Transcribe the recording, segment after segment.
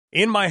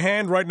In my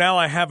hand right now,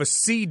 I have a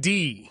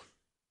CD.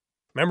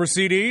 Remember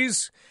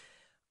CDs?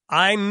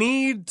 I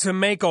need to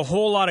make a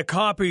whole lot of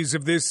copies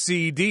of this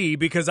CD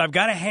because I've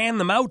got to hand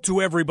them out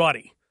to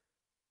everybody.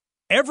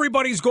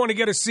 Everybody's going to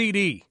get a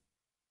CD.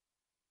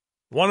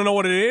 Want to know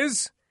what it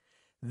is?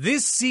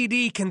 This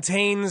CD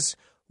contains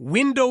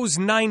Windows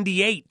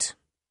 98.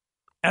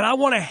 And I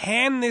want to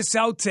hand this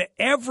out to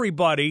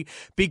everybody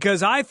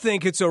because I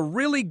think it's a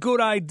really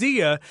good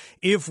idea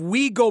if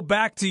we go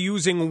back to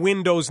using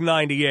Windows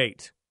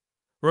 98.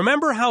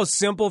 Remember how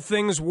simple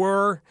things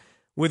were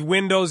with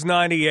Windows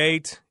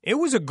 98? It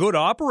was a good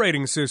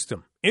operating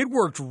system. It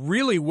worked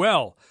really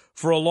well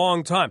for a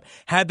long time.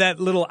 Had that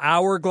little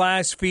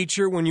hourglass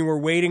feature when you were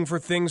waiting for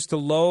things to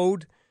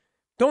load.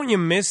 Don't you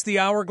miss the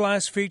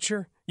hourglass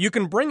feature? You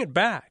can bring it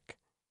back.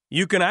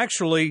 You can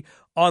actually,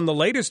 on the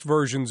latest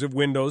versions of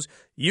Windows,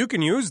 you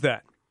can use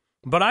that.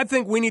 But I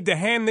think we need to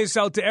hand this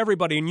out to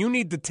everybody, and you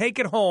need to take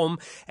it home,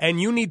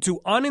 and you need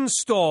to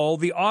uninstall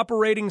the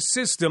operating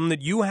system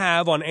that you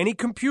have on any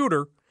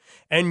computer,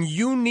 and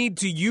you need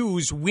to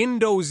use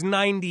Windows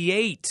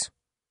 98,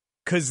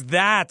 because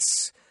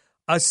that's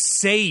a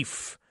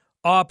safe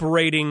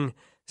operating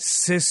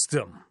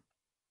system.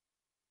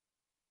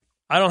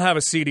 I don't have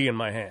a CD in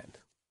my hand.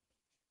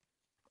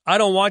 I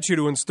don't want you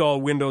to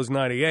install Windows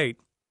 98,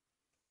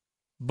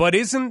 but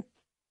isn't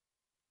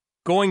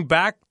going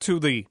back to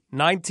the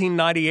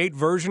 1998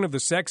 version of the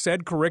sex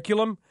ed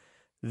curriculum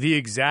the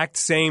exact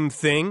same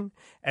thing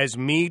as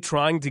me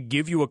trying to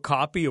give you a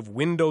copy of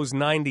Windows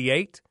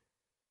 98?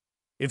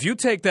 If you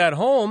take that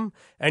home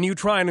and you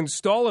try and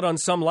install it on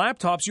some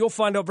laptops, you'll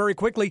find out very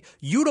quickly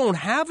you don't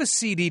have a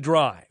CD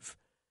drive.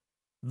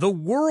 The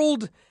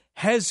world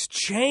has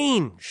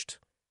changed.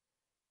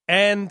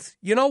 And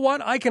you know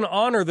what? I can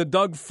honor the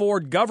Doug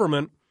Ford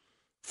government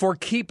for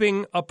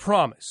keeping a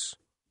promise.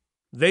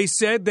 They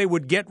said they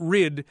would get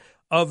rid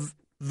of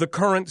the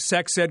current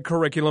sex ed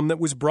curriculum that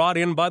was brought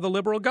in by the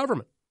liberal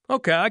government.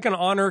 Okay, I can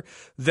honor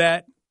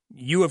that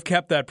you have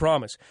kept that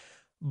promise.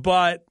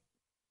 But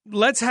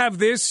let's have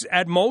this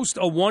at most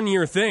a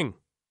one-year thing.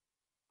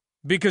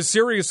 Because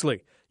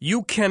seriously,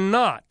 you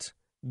cannot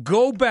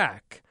go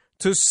back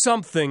to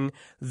something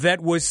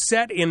that was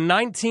set in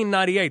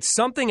 1998,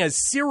 something as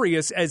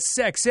serious as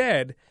sex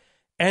ed,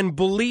 and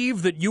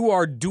believe that you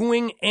are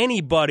doing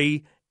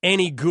anybody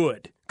any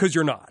good, because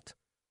you're not.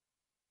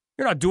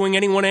 You're not doing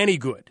anyone any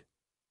good.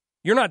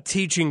 You're not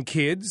teaching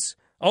kids.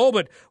 Oh,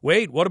 but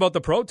wait, what about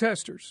the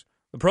protesters?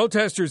 The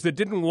protesters that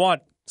didn't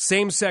want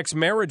same-sex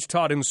marriage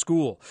taught in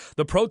school.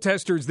 The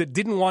protesters that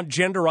didn't want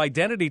gender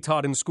identity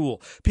taught in school.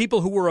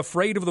 People who were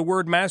afraid of the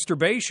word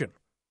masturbation.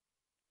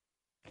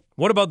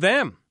 What about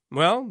them?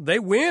 Well, they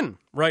win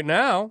right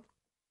now.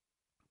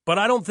 But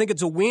I don't think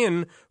it's a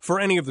win for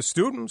any of the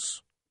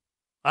students.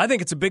 I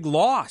think it's a big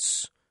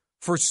loss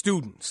for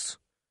students.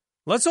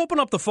 Let's open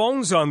up the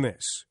phones on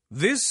this.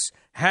 This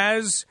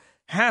has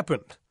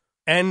happened,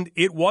 and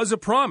it was a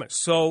promise,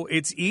 so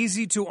it's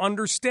easy to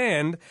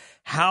understand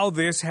how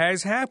this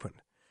has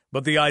happened.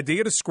 But the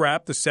idea to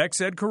scrap the sex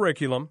ed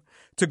curriculum,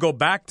 to go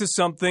back to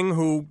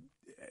something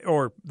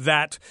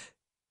that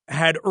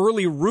had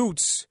early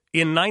roots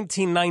in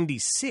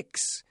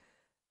 1996.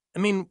 I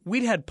mean,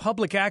 we'd had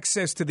public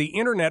access to the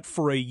internet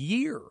for a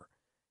year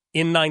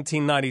in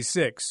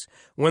 1996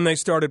 when they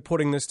started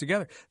putting this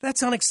together.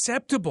 That's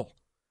unacceptable.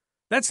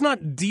 That's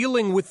not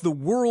dealing with the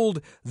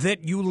world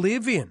that you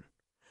live in.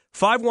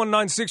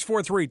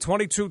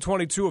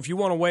 519-643-2222. If you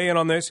want to weigh in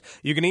on this,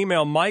 you can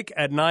email Mike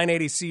at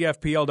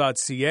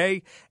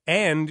 980cfpl.ca,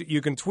 and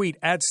you can tweet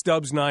at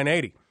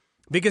Stubbs980.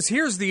 Because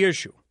here's the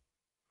issue.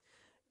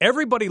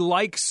 Everybody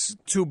likes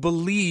to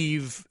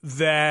believe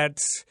that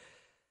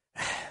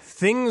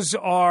things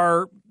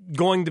are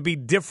going to be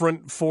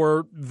different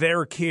for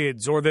their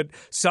kids, or that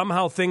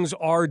somehow things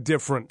are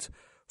different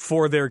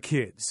for their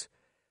kids.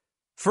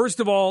 First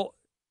of all,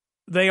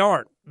 they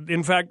aren't.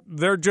 In fact,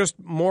 they're just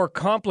more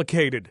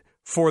complicated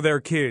for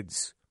their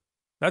kids.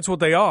 That's what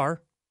they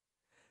are.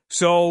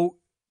 So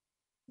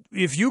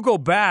if you go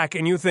back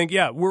and you think,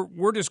 yeah,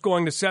 we're just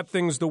going to set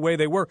things the way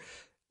they were,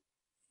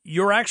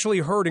 you're actually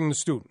hurting the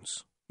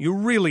students. You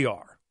really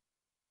are.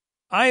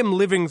 I am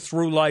living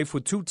through life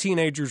with two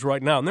teenagers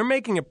right now, and they're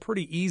making it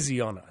pretty easy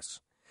on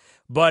us.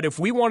 But if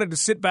we wanted to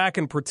sit back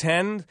and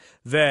pretend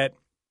that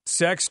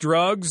sex,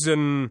 drugs,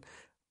 and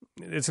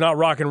it's not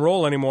rock and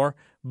roll anymore,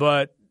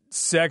 but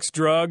sex,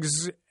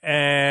 drugs,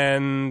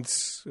 and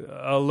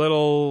a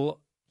little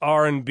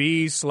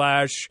R&B /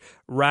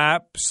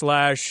 rap /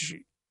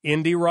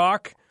 indie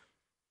rock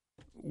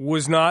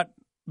was not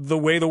the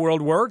way the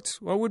world worked,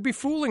 well, we'd be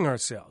fooling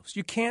ourselves.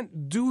 You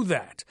can't do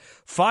that.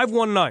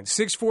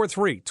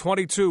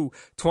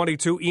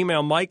 519-643-2222.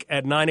 Email Mike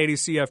at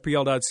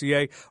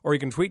 980cfpl.ca, or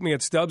you can tweet me at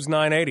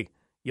Stubbs980.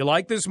 You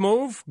like this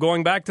move,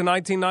 going back to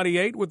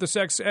 1998 with the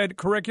sex ed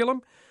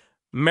curriculum?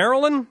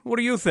 Marilyn, what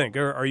do you think?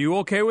 Are you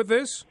okay with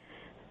this?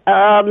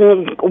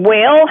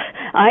 Well,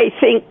 I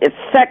think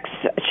sex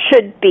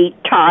should be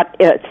taught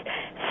as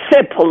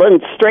simple and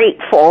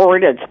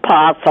straightforward as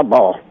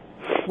possible.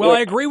 Well,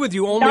 I agree with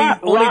you. Only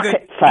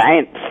rocket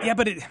science. Yeah,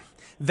 but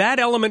that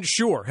element,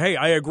 sure. Hey,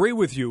 I agree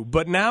with you.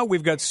 But now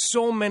we've got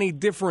so many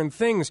different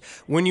things.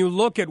 When you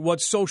look at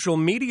what social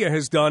media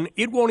has done,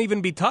 it won't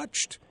even be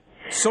touched.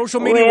 Social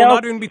media will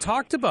not even be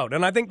talked about,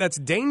 and I think that's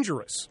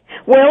dangerous.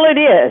 Well, it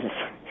is.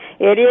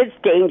 It is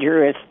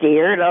dangerous,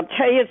 dear. And I'll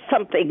tell you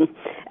something.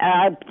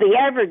 The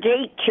average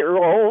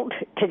 8-year-old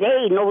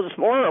today knows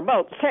more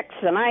about sex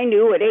than I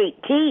knew at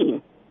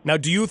 18. Now,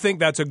 do you think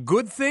that's a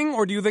good thing,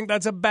 or do you think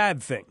that's a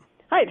bad thing?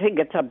 I think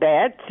it's a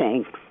bad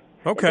thing.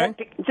 Okay.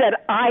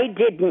 That I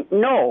didn't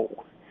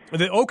know.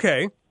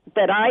 Okay.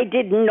 That I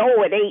didn't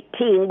know at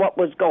 18 what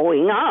was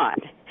going on.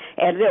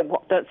 And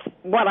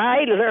what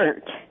I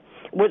learned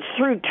was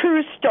through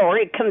True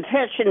Story,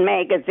 Confession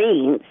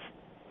magazines,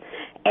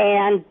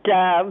 and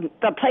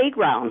the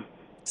playground.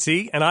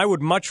 See, and I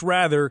would much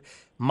rather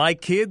my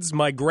kids,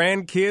 my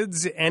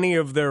grandkids, any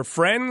of their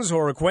friends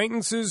or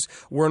acquaintances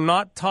were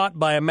not taught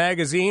by a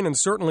magazine and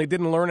certainly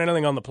didn't learn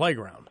anything on the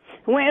playground.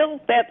 Well,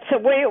 that's the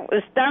way it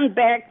was done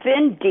back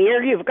then,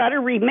 dear. You've got to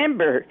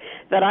remember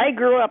that I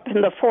grew up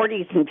in the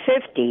 40s and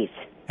 50s.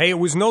 Hey, it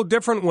was no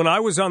different when I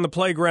was on the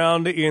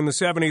playground in the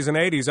 70s and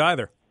 80s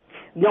either.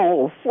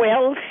 No,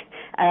 well,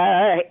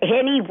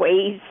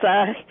 anyways,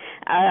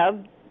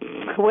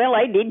 well,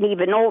 I didn't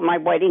even know my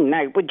wedding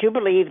night. Would you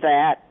believe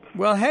that?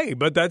 Well, hey,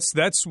 but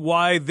that's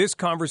why this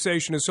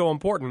conversation is so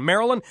important.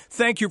 Marilyn,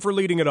 thank you for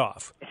leading it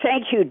off.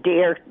 Thank you,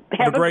 dear.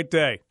 Have a great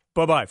day.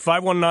 Bye-bye.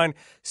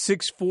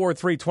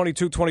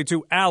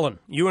 519-643-2222. Alan,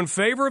 you in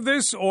favor of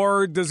this,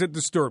 or does it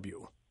disturb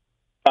you?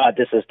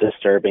 This is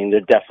disturbing. There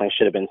definitely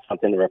should have been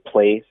something to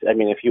replace. I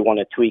mean, if you want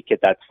to tweak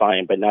it, that's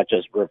fine, but not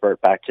just revert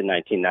back to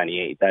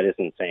 1998. That is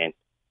insane.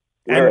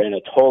 We're in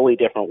a totally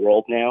different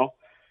world now.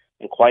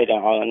 And quite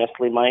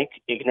honestly, Mike,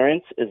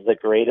 ignorance is the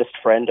greatest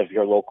friend of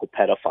your local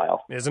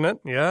pedophile. Isn't it?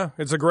 Yeah.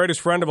 It's the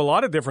greatest friend of a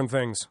lot of different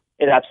things.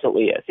 It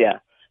absolutely is, yeah.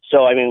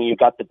 So, I mean, you've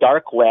got the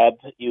dark web,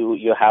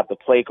 you have the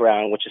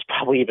playground, which is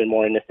probably even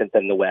more innocent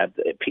than the web.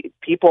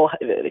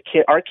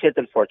 Our kids,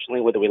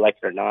 unfortunately, whether we like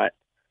it or not,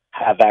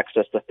 have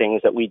access to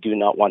things that we do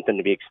not want them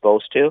to be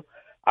exposed to.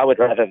 I would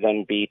rather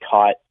them be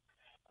taught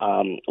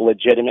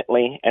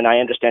legitimately, and I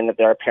understand that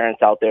there are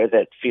parents out there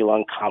that feel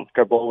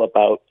uncomfortable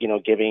about,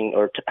 giving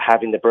or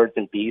having the birds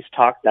and bees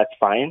talk. That's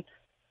fine,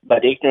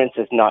 but ignorance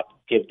is not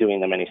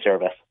doing them any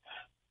service.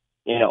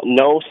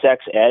 No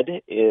sex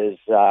ed is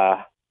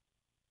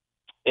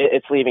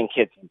it's leaving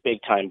kids big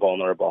time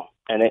vulnerable,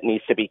 and it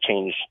needs to be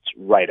changed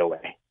right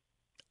away.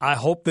 I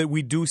hope that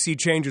we do see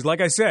changes. Like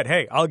I said,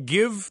 hey, I'll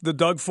give the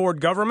Doug Ford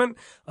government,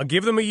 I'll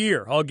give them a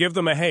year. I'll give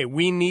them hey,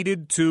 we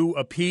needed to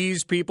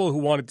appease people who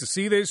wanted to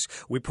see this.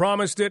 We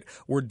promised it.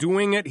 We're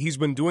doing it. He's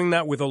been doing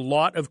that with a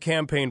lot of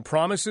campaign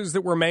promises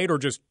that were made, or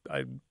just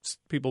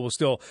people will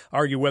still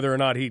argue whether or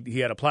not he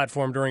had a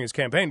platform during his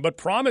campaign. But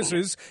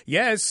promises,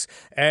 yes.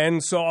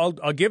 And so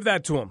I'll give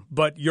that to him.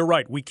 But you're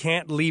right. We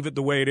can't leave it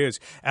the way it is.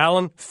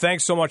 Alan,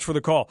 thanks so much for the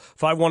call.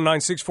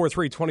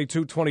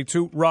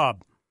 519-643-2222.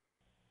 Rob.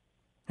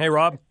 Hey,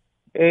 Rob.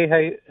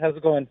 Hey, how's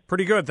it going?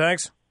 Pretty good,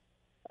 thanks.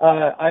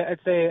 I'd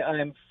say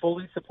I'm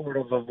fully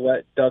supportive of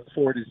what Doug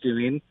Ford is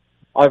doing.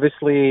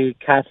 Obviously,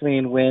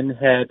 Kathleen Wynne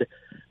had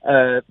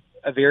a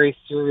very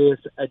serious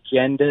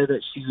agenda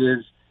that she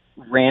was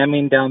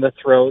ramming down the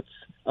throats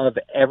of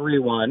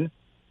everyone,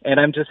 and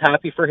I'm just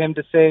happy for him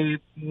to say,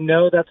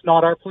 no, that's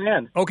not our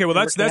plan. Okay, well,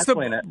 that's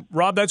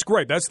Rob, that's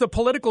great. That's the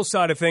political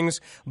side of things,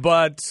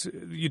 but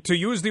to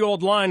use the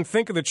old line,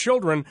 think of the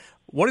children.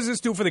 What does this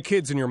do for the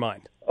kids in your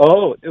mind?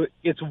 Oh,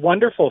 it's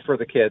wonderful for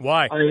the kids.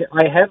 Why?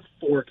 I have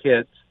 4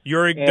 kids.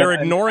 They're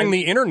ignoring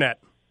the internet.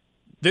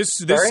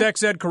 This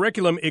sex ed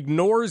curriculum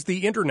ignores the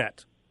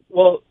internet.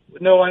 Well,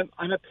 no,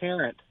 I'm a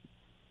parent,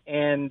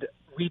 and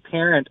we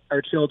parent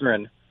our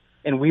children,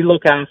 and we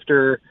look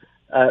after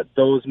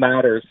those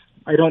matters.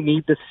 I don't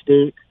need the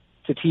state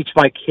to teach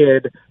my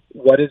kid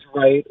what is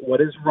right, what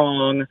is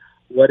wrong,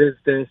 what is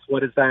this,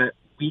 what is that.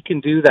 We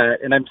can do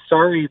that, and I'm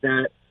sorry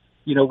that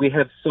we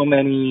have so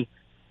many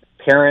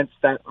parents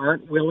that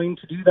aren't willing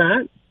to do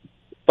that.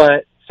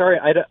 But sorry,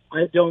 I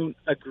don't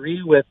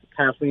agree with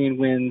Kathleen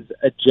Wynne's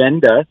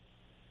agenda,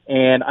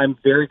 and I'm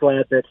very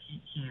glad that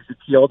he's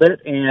appealed it.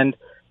 And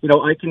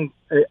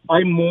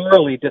I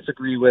morally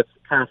disagree with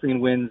Kathleen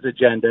Wynne's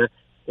agenda,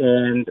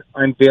 and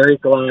I'm very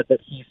glad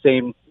that he's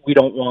saying we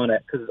don't want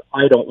it, because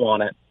I don't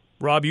want it.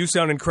 Rob, you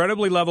sound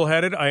incredibly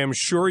level-headed. I am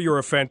sure you're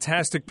a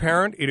fantastic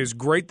parent. It is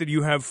great that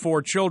you have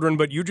 4 children,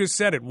 but you just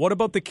said it. What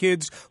about the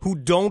kids who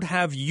don't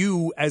have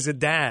you as a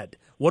dad?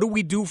 What do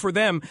we do for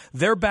them?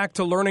 They're back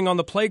to learning on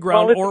the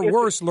playground, or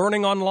worse,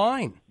 learning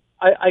online.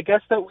 I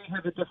guess that we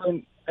have a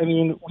different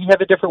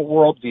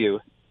worldview,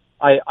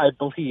 I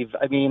believe.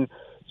 I mean,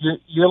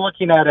 you're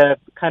looking at a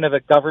kind of a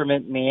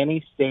government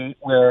nanny state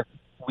where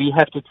we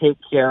have to take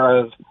care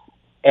of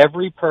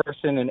every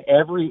person and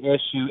every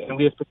issue, and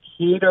we have to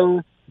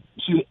cater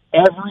to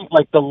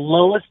the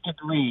lowest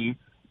degree.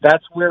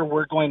 That's where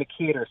we're going to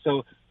cater.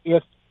 So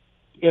if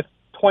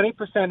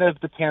 20% of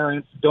the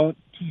parents don't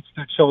teach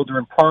their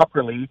children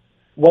properly,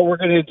 what we're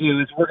going to do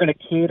is we're going to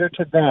cater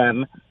to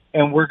them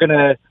and we're going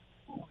to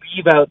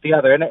leave out the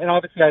other. And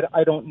obviously,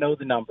 I don't know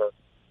the number,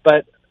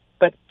 but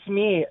to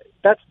me,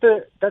 that's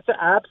the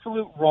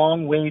absolute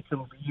wrong way to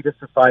lead a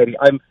society.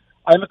 I'm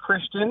a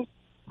Christian.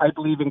 I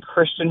believe in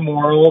Christian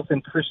morals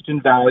and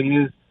Christian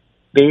values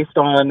based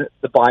on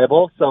the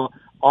Bible. So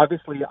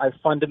obviously, I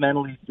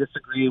fundamentally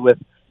disagree with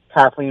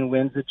Kathleen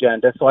Wynne's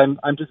agenda. So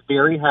I'm just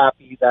very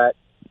happy that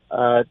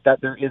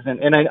there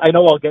isn't. And I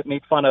know I'll get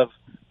made fun of,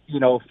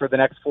 for the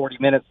next 40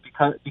 minutes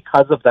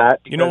because of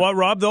that. You know what,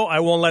 Rob, though? I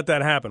won't let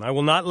that happen. I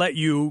will not let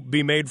you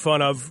be made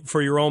fun of for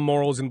your own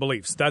morals and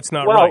beliefs. That's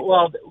not right.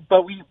 Well,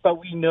 but we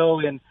know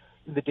in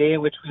the day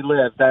in which we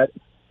live that,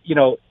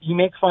 you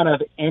make fun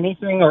of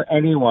anything or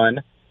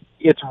anyone,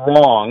 it's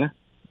wrong.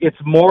 It's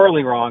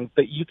morally wrong,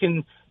 but you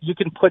can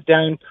put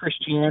down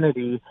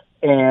Christianity,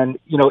 and,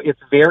 it's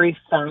very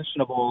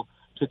fashionable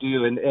to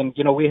do. And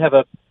we have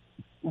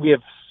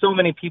so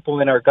many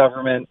people in our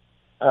government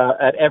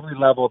at every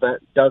level that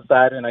does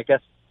that, and I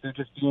guess they're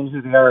just being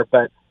who they are.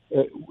 But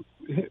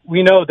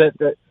we know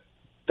that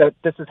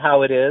this is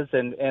how it is,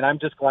 and I'm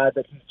just glad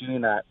that he's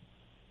doing that.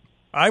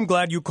 I'm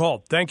glad you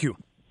called. Thank you.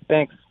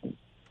 Thanks.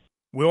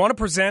 We want to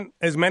present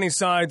as many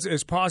sides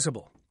as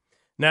possible.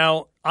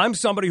 Now, I'm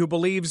somebody who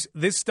believes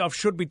this stuff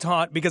should be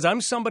taught because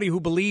I'm somebody who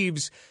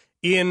believes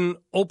in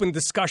open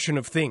discussion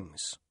of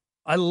things.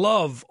 I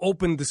love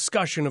open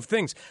discussion of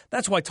things.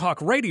 That's why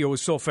talk radio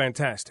is so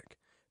fantastic.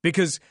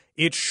 Because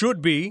it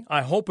should be,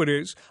 I hope it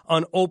is,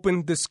 an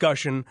open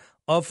discussion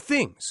of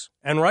things.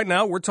 And right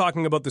now we're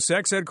talking about the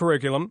sex ed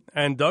curriculum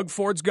and Doug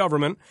Ford's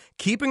government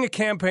keeping a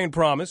campaign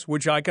promise,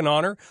 which I can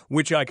honor,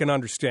 which I can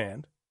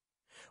understand.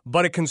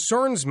 But it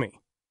concerns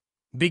me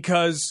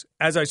because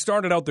as I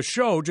started out the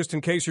show, just in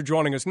case you're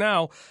joining us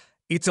now,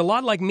 it's a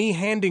lot like me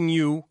handing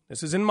you,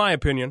 this is in my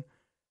opinion,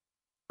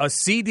 a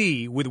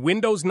CD with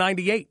Windows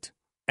 98.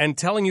 And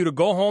telling you to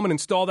go home and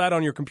install that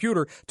on your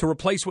computer to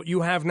replace what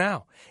you have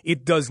now.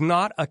 It does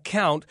not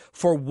account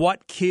for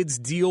what kids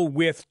deal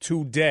with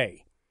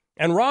today.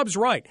 And Rob's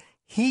right.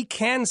 He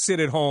can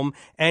sit at home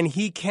and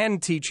he can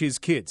teach his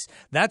kids.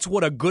 That's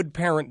what a good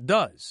parent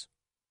does.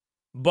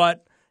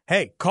 But,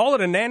 hey, call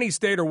it a nanny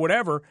state or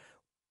whatever.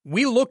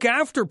 We look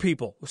after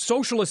people.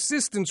 Social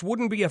assistance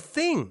wouldn't be a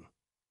thing.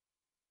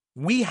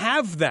 We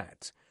have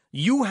that.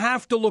 You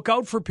have to look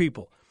out for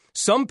people.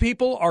 Some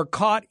people are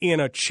caught in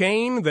a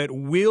chain that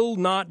will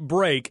not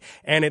break,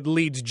 and it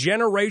leads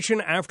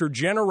generation after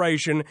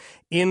generation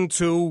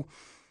into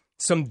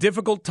some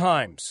difficult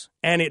times,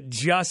 and it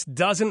just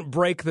doesn't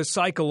break the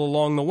cycle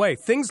along the way.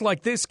 Things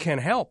like this can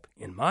help,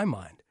 in my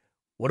mind.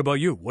 What about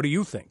you? What do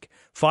you think?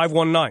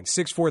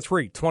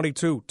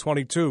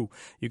 519-643-2222.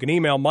 You can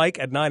email Mike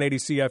at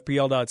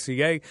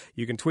 980cfpl.ca.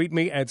 You can tweet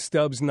me at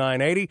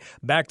Stubbs980.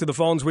 Back to the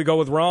phones we go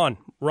with Ron.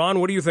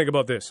 Ron, what do you think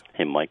about this?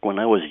 Hey, Mike, when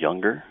I was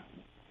younger,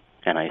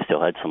 and I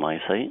still had some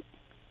eyesight,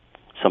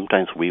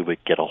 sometimes we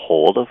would get a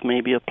hold of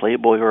maybe a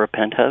Playboy or a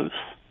Penthouse.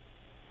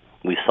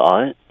 We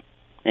saw it,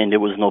 and it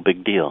was no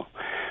big deal.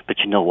 But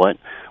you know what?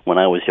 When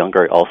I was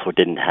younger, I also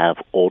didn't have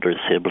older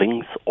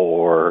siblings,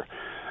 or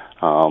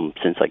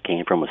since I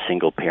came from a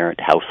single-parent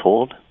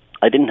household,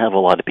 I didn't have a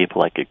lot of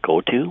people I could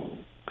go to.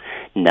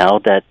 Now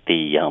that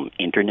the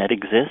Internet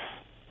exists,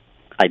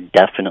 I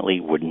definitely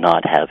would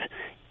not have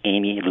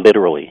any,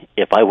 literally,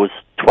 if I was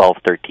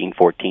 12, 13,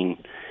 14,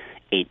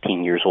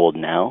 18 years old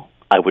now,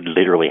 I would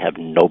literally have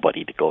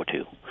nobody to go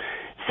to.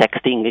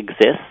 Sexting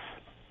exists.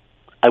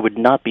 I would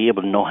not be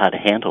able to know how to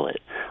handle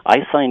it.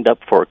 I signed up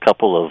for a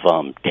couple of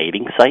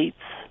dating sites,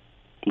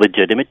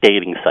 legitimate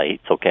dating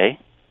sites, okay?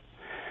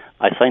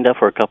 I signed up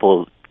for a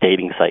couple of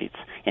dating sites,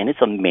 and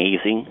it's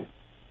amazing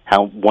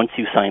how once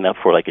you sign up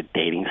for like a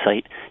dating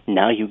site,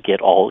 now you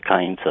get all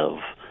kinds of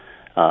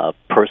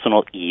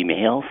personal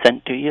email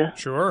sent to you.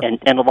 Sure.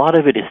 And a lot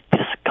of it is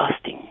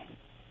disgusting.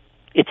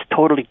 It's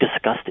totally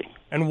disgusting.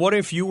 And what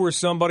if you were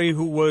somebody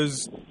who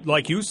was,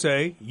 like you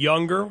say,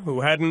 younger,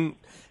 who hadn't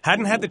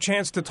had the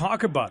chance to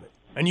talk about it?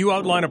 And you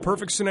outline a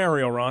perfect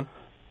scenario, Ron.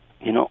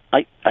 You know,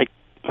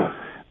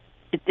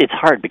 it's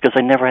hard because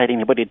I never had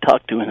anybody to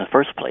talk to in the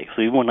first place.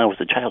 So even when I was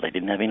a child, I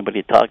didn't have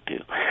anybody to talk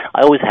to.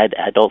 I always had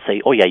adults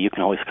say, oh, yeah, you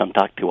can always come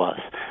talk to us.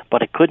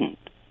 But I couldn't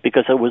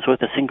because I was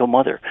with a single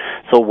mother.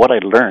 So what I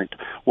learned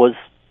was,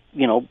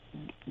 you know,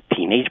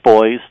 teenage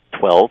boys,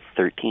 12,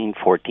 13,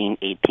 14,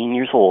 18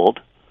 years old,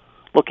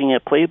 looking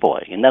at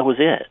Playboy, and that was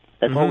it.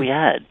 That's all we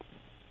had.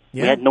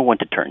 Yeah. We had no one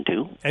to turn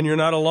to. And you're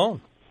not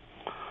alone.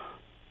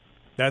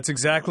 That's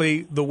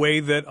exactly the way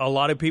that a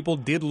lot of people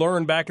did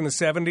learn back in the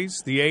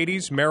 70s, the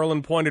 80s,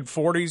 Maryland pointed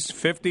 40s,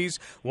 50s.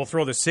 We'll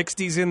throw the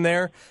 60s in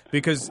there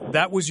because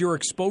that was your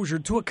exposure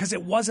to it because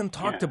it wasn't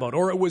talked about.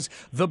 Or it was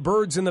the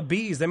birds and the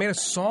bees. They made a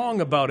song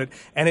about it,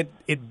 and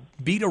it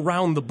beat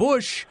around the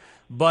bush,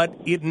 but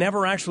it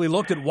never actually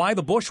looked at why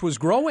the bush was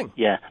growing.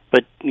 Yeah,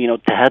 but, you know,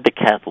 to have the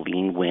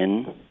Kathleen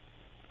Wynne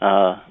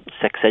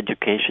sex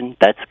education,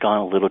 that's gone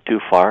a little too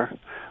far,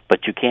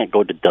 but you can't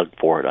go to Doug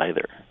Ford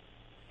either.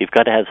 You've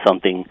got to have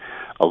something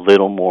a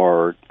little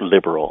more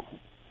liberal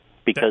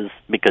because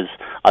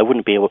I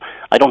wouldn't be able.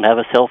 I don't have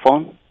a cell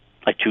phone.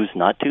 I choose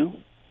not to.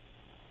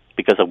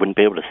 because I wouldn't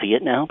be able to see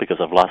it now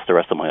because I've lost the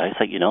rest of my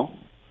eyesight, you know.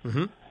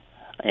 Mm-hmm.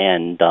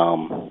 And,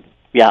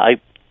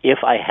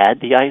 if I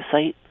had the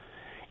eyesight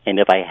and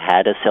if I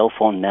had a cell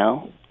phone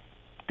now,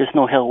 there's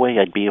no hell way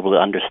I'd be able to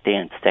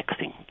understand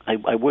sexting.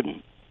 I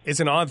wouldn't. It's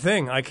an odd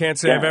thing. I can't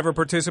say I've ever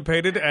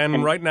participated,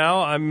 and right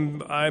now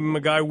I'm a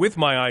guy with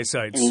my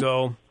eyesight.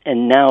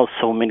 And now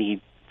so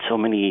many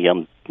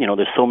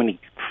there's so many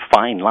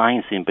fine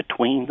lines in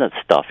between that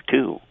stuff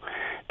too,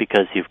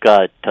 because you've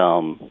got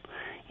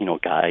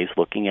guys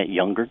looking at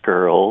younger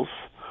girls,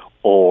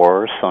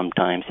 or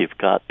sometimes you've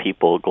got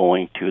people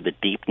going to the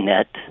deep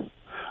net.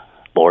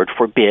 Lord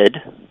forbid,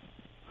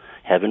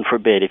 heaven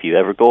forbid, if you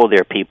ever go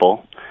there,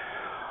 people.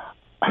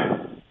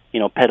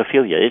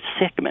 Pedophilia. It's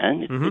sick,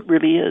 man. It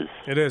really is.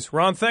 It is.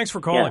 Ron, thanks for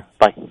calling. Yeah,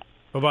 bye.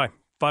 Bye-bye.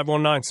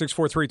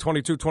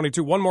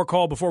 519-643-2222. One more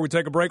call before we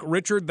take a break.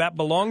 Richard, that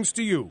belongs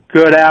to you.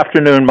 Good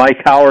afternoon, Mike.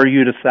 How are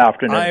you this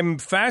afternoon? I'm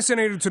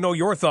fascinated to know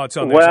your thoughts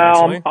on this, Well,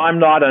 actually. I'm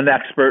not an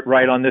expert,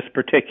 right, on this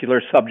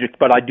particular subject,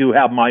 but I do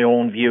have my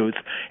own views.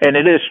 And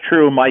it is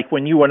true, Mike,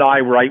 when you and I,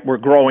 right, were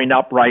growing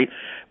up, right,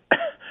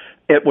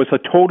 it was a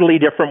totally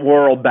different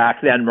world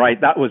back then,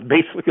 right? That was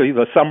basically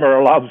the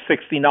summer of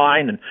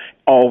 69, and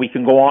we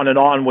can go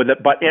on with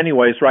it. But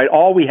anyways, right,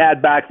 all we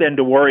had back then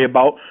to worry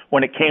about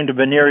when it came to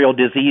venereal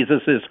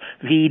diseases is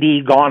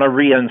VD,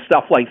 gonorrhea, and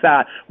stuff like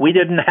that. We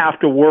didn't have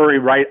to worry,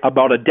 right,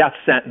 about a death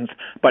sentence.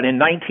 But in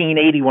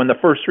 1980, when the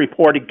first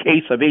reported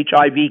case of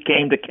HIV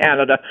came to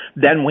Canada,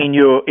 then we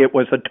knew it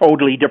was a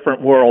totally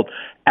different world.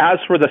 As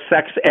for the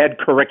sex ed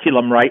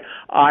curriculum, right,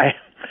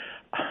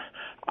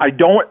 I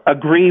don't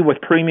agree with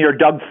Premier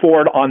Doug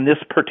Ford on this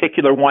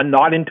particular one,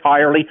 not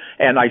entirely,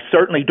 and I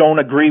certainly don't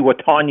agree with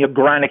Tanya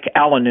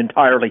Granick-Allen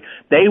entirely.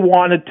 They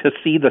wanted to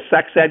see the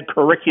sex ed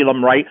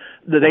curriculum, right?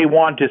 They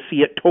wanted to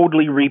see it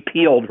totally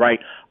repealed, right?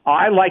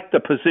 I like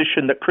the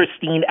position that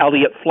Christine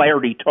Elliott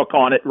Flaherty took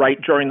on it,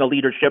 right, during the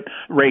leadership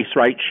race,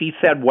 right? She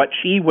said what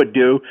she would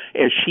do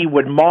is she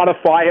would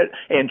modify it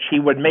and she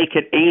would make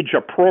it age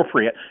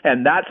appropriate,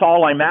 and that's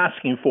all I'm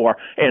asking for.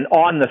 And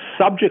on the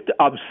subject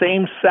of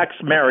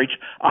same-sex marriage,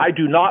 I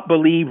do not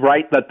believe,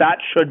 right, that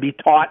should be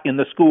taught in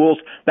the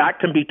schools. That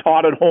can be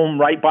taught at home,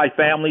 right, by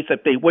families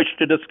if they wish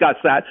to discuss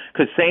that,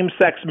 because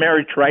same-sex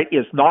marriage, right,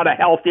 is not a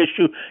health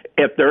issue.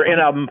 If they're in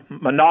a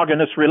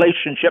monogamous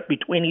relationship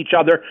between each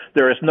other,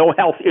 there is no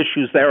health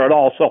issues there at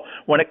all. So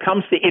when it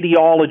comes to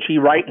ideology,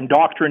 right, and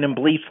doctrine and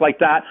beliefs like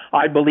that,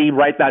 I believe,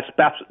 right, that's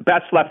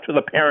best left to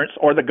the parents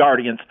or the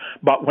guardians.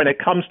 But when it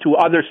comes to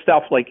other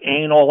stuff like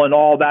anal and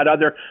all that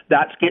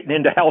that's getting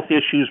into health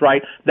issues,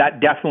 right,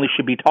 that definitely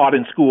should be taught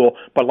in school.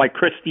 But like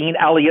Christine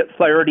Elliott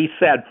Flaherty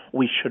said,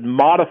 we should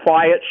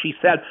modify it, she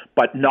said,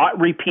 but not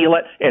repeal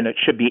it, and it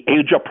should be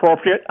age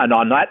appropriate. And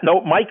on that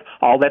note, Mike,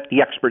 I'll let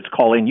the experts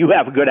call in. You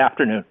have a good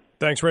afternoon.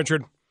 Thanks,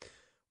 Richard.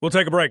 We'll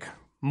take a break.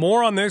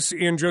 More on this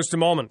in just a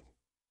moment.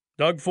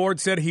 Doug Ford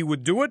said he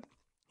would do it.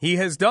 He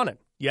has done it.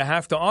 You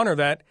have to honor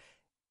that.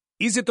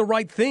 Is it the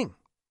right thing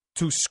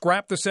to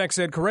scrap the sex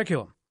ed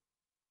curriculum?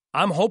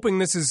 I'm hoping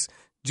this is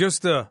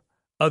just a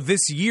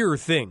this year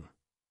thing,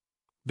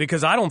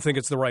 because I don't think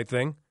it's the right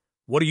thing.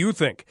 What do you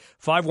think?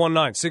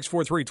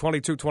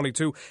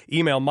 519-643-2222.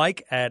 Email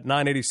Mike at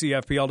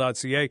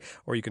 980cfpl.ca,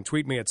 or you can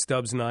tweet me at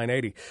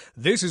Stubbs980.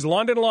 This is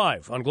London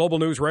Live on Global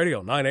News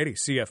Radio,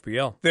 980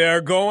 CFPL.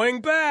 They're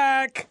going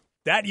back.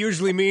 That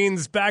usually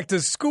means back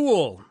to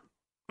school.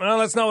 Well,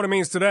 that's not what it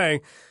means today.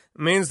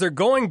 It means they're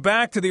going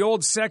back to the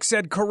old sex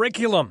ed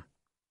curriculum.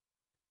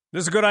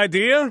 This is a good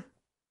idea?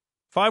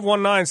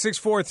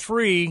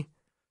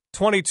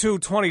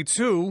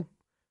 519-643-2222.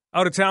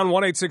 Out of town,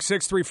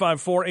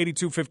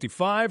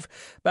 1-866-354-8255.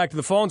 Back to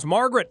the phones.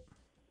 Margaret.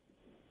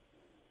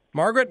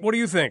 Margaret, what do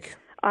you think?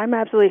 I'm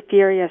absolutely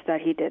furious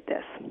that he did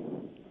this.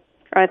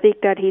 I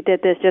think that he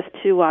did this just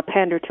to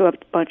pander to a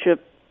bunch of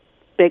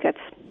bigots.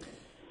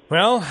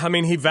 Well, I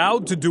mean, he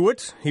vowed to do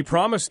it. He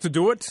promised to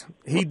do it.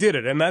 He did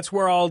it. And that's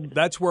where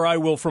I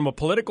will, from a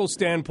political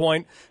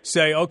standpoint,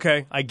 say,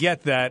 okay, I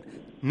get that.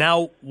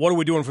 Now, what are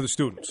we doing for the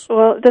students?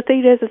 Well, the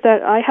thing is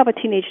that I have a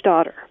teenage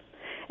daughter,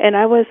 and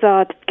I was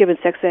given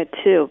sex ed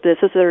too. This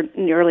is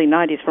in the early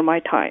 90s for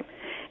my time.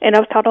 And I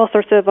was taught all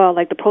sorts of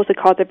like the pros and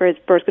cons of various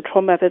birth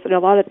control methods and a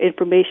lot of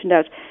information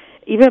that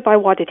even if I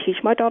want to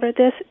teach my daughter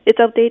this, it's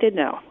outdated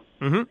now.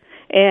 Mm-hmm.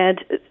 And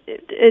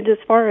as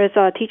far as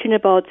teaching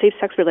about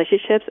safe-sex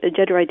relationships and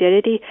gender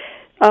identity,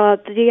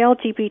 the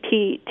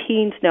LGBT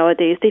teens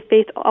nowadays, they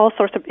face all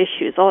sorts of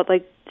issues, all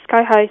like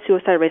sky-high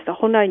suicide rates, the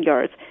whole 9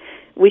 yards.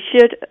 We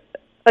should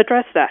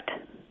address that.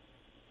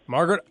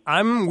 Margaret,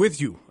 I'm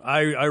with you.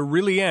 I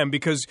really am,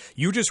 because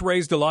you just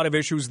raised a lot of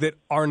issues that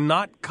are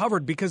not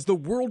covered because the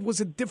world was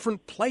a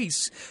different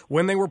place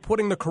when they were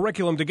putting the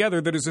curriculum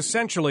together that is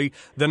essentially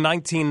the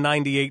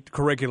 1998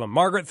 curriculum.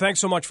 Margaret,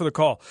 thanks so much for the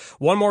call.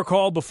 One more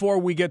call before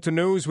we get to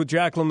news with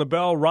Jacqueline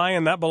LaBelle.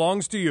 Ryan, that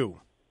belongs to you.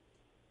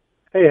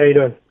 Hey, how you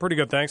doing? Pretty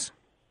good, thanks.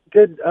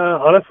 Good.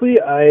 Honestly,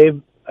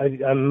 I'm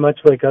much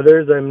like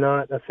others. I'm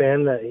not a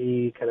fan that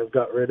he kind of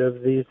got rid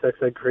of the sex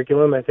ed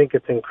curriculum. I think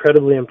it's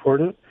incredibly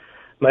important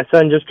my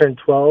son just turned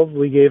 12.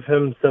 We gave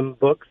him some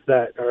books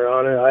that are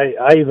on it.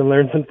 I even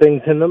learned some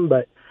things in them,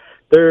 but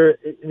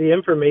the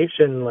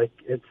information, like,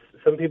 it's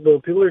some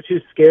people are too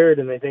scared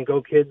and they think,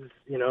 oh, kids,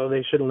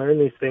 they shouldn't learn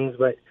these things,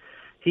 but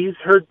he's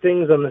heard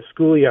things on the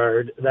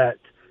schoolyard that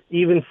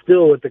even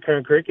still with the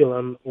current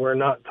curriculum were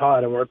not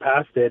taught, and we're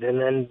past it. And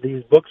then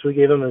these books we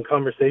gave him and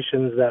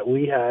conversations that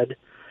we had,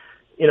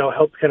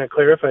 helped kind of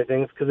clarify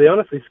things, because they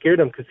honestly scared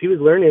him, because he was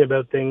learning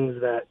about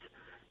things that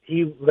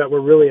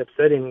were really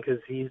upsetting, because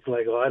he's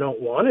like, well, I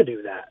don't want to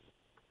do that.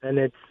 And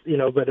it's,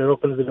 but it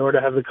opens the door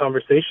to have the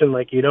conversation,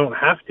 like, you don't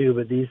have to,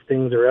 but these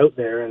things are out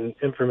there, and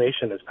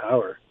information is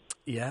power.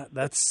 Yeah,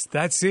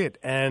 that's it.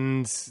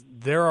 And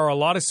there are a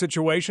lot of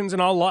situations,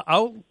 and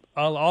I'll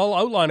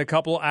outline a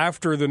couple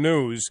after the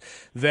news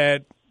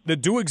that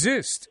do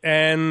exist,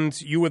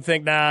 and you would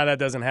think, nah, that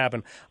doesn't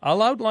happen.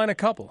 I'll outline a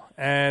couple,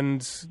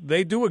 and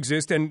they do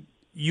exist, and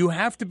you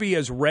have to be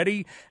as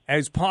ready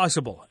as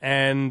possible.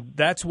 And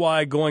that's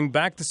why going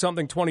back to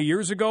something 20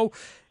 years ago,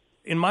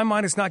 in my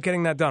mind, it's not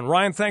getting that done.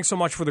 Ryan, thanks so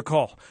much for the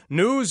call.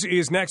 News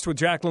is next with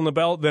Jacqueline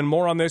LaBelle. Then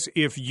more on this.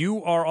 If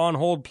you are on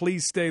hold,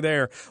 please stay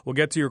there. We'll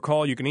get to your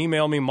call. You can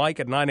email me,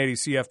 Mike at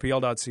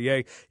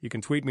 980cfpl.ca. You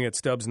can tweet me at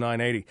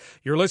Stubbs980.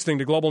 You're listening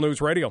to Global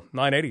News Radio,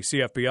 980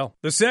 CFPL.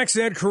 The sex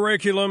ed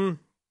curriculum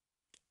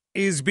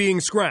is being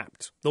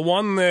scrapped. The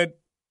one that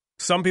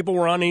some people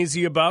were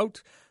uneasy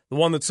about, the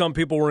one that some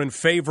people were in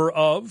favor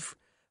of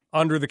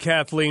under the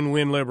Kathleen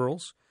Wynne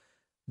Liberals.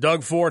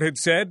 Doug Ford had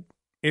said,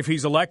 if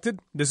he's elected,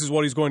 this is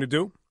what he's going to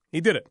do.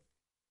 He did it.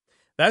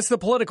 That's the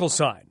political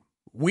side.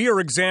 We are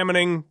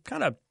examining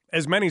kind of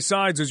as many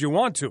sides as you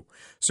want to.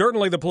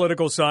 Certainly the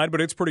political side, but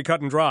it's pretty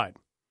cut and dried.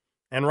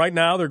 And right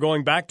now they're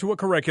going back to a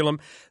curriculum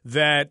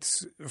that,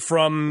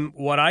 from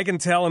what I can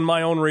tell in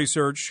my own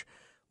research,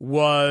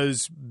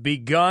 was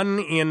begun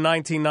in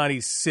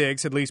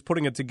 1996. At least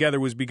putting it together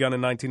was begun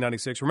in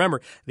 1996. Remember,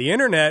 the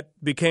internet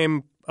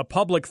became a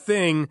public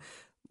thing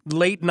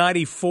late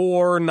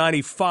 94,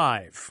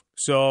 95.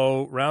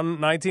 So around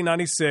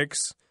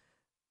 1996,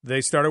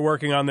 they started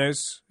working on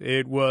this.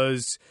 It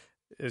was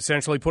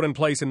essentially put in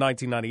place in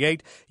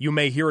 1998. You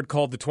may hear it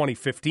called the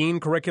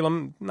 2015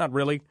 curriculum. Not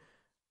really.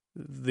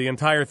 The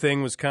entire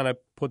thing was kind of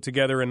put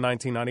together in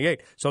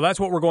 1998. So that's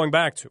what we're going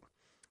back to.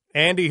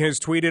 Andy has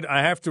tweeted,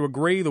 I have to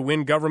agree, the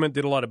Wynne government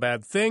did a lot of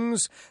bad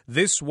things.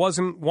 This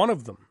wasn't one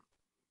of them.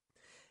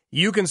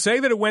 You can say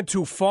that it went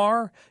too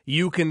far.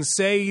 You can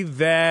say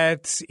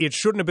that it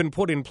shouldn't have been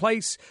put in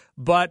place,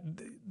 but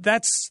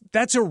that's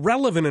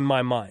irrelevant in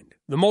my mind.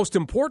 The most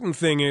important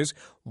thing is,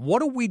 what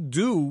do we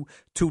do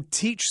to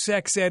teach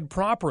sex ed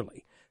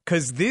properly?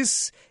 Because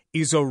this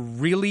is a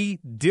really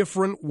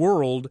different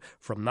world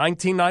from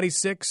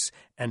 1996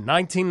 and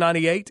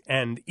 1998,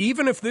 and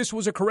even if this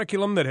was a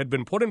curriculum that had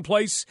been put in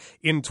place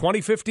in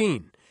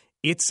 2015,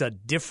 it's a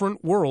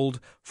different world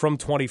from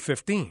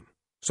 2015.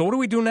 So what do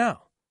we do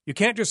now? You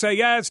can't just say,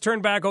 yeah, it's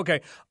turned back. Okay,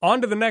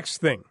 on to the next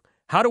thing.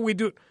 How do we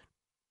do it?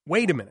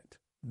 Wait a minute.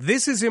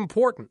 This is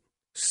important.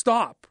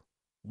 Stop.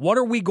 What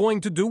are we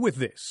going to do with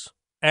this?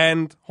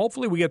 And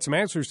hopefully we get some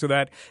answers to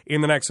that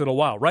in the next little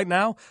while. Right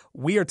now,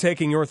 we are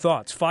taking your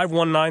thoughts.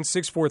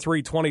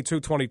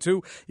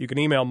 519-643-2222. You can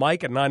email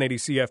Mike at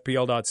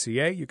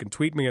 980cfpl.ca. You can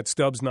tweet me at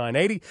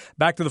Stubbs980.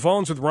 Back to the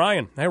phones with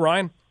Ryan. Hey,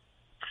 Ryan.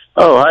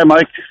 Oh, hi,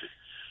 Mike.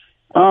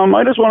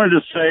 I just wanted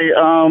to say,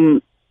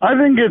 I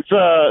think it's,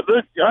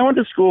 I went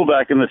to school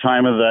back in the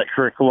time of that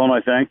curriculum, I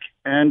think,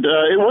 and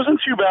it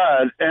wasn't too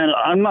bad, and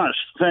I'm not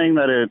saying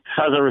that it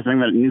has everything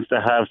that it needs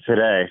to have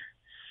today.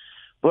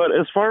 But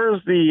as far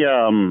as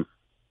the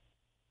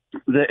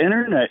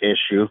internet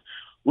issue,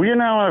 we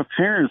now have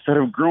parents that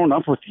have grown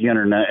up with the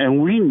internet,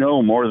 and we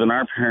know more than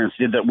our parents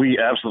did that we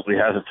absolutely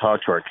have to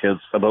talk to our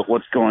kids about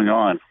what's going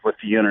on with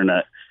the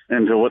internet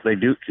and to what they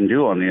can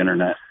do on the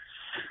internet.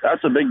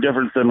 That's a big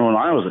difference than when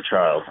I was a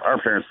child. Our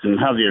parents didn't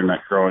have the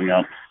internet growing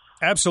up.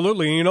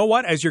 Absolutely. And you know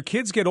what? As your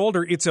kids get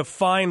older, it's a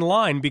fine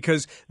line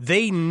because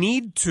they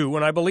need to,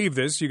 and I believe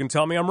this, you can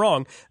tell me I'm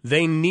wrong,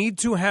 they need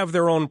to have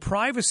their own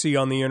privacy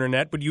on the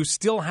internet, but you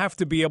still have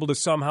to be able to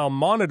somehow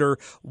monitor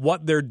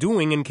what they're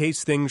doing in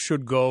case things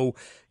should go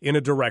in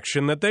a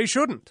direction that they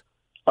shouldn't.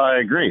 I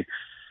agree.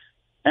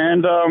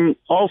 And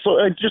also,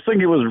 I just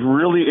think it was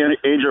really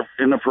age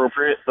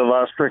inappropriate, the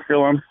last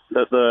curriculum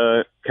that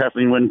the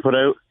Kathleen Wynne put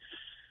out.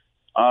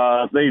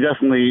 They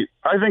definitely,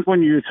 I think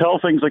when you tell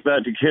things like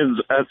that to kids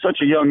at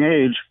such a young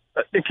age,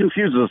 it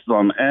confuses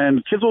them,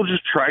 and kids will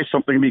just try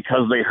something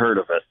because they heard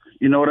of it.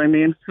 You know what I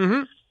mean?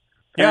 Mm-hmm.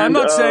 Yeah, I'm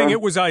not saying it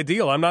was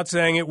ideal. I'm not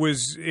saying it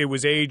was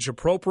age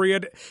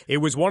appropriate. It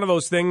was one of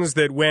those things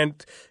that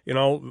went,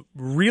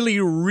 really,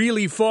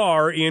 really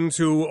far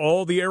into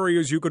all the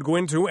areas you could go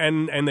into,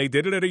 and they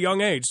did it at a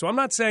young age. So I'm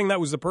not saying that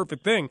was the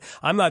perfect thing.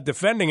 I'm not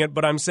defending it,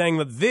 but I'm saying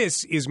that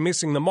this is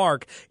missing the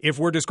mark if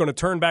we're just going to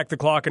turn back the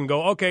clock and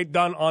go, okay,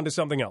 done, on to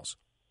something else.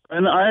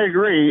 And I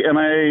agree, and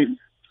I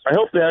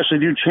hope they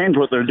actually do change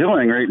what they're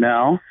doing right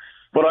now.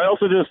 But I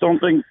also just don't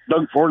think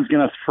Doug Ford's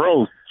going to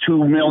throw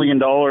 $2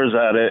 million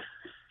at it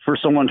for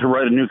someone to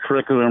write a new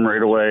curriculum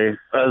right away,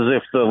 as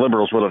if the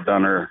Liberals would have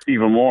done, or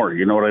even more.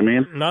 You know what I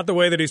mean? Not the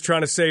way that he's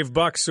trying to save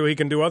bucks so he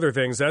can do other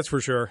things, that's for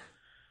sure.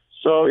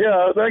 So,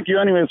 yeah, thank you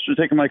anyways for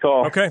taking my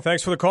call. Okay,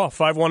 thanks for the call.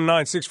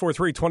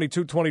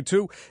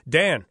 519-643-2222.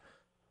 Dan.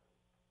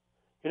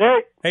 Good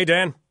day. Hey,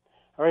 Dan.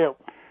 How are you?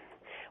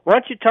 Why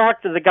don't you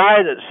talk to the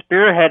guy that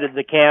spearheaded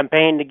the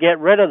campaign to get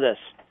rid of this?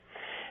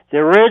 The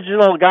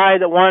original guy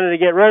that wanted to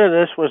get rid of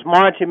this was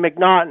Monty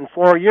McNaughton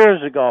 4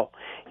 years ago.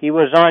 He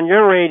was on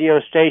your radio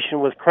station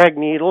with Craig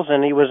Needles,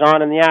 and he was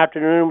on in the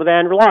afternoon with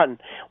Andrew Lawton.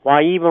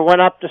 Why, he even went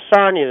up to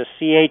Sarnia,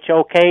 to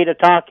CHOK, to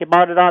talk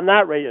about it on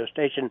that radio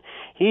station.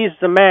 He's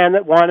the man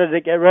that wanted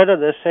to get rid of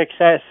this sex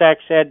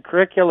ed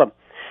curriculum.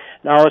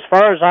 Now, as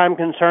far as I'm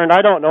concerned,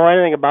 I don't know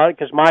anything about it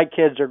because my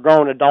kids are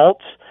grown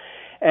adults.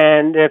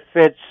 And if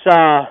it's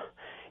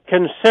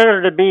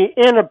considered to be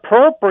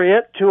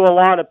inappropriate to a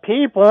lot of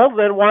people,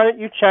 then why don't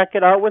you check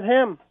it out with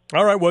him?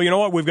 All right, well, you know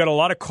what? We've got a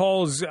lot of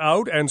calls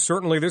out, and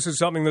certainly this is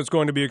something that's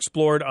going to be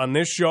explored on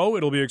this show.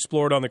 It'll be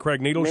explored on the Craig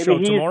Needles show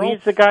tomorrow.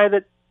 He's the guy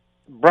that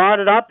brought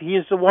it up.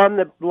 He's the one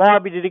that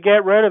lobbied to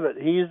get rid of it.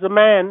 He's the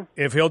man.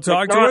 If he'll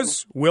talk to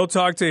us, we'll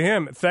talk to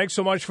him. Thanks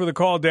so much for the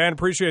call, Dan.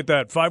 Appreciate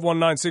that.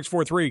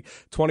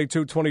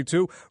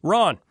 519-643-2222.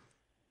 Ron.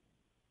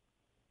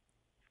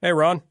 Hey,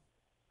 Ron.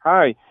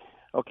 Hi.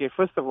 Okay,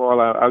 first of all,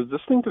 I was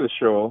listening to the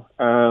show.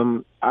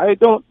 I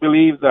don't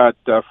believe that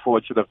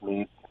Ford should have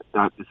made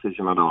that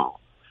decision at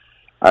all.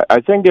 I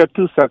think there are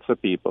two sets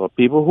of people.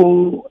 People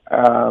who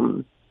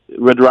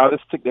would rather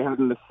stick their head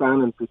in the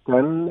sand and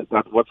pretend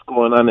that what's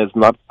going on is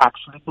not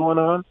actually going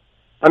on.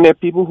 And there are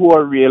people who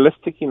are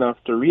realistic enough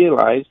to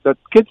realize that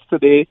kids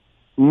today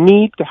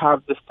need to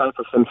have this type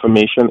of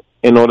information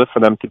in order for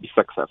them to be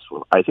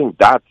successful. I think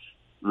that's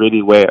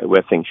really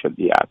where things should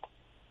be at.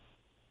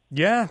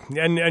 Yeah,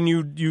 and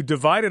you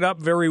divide it up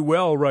very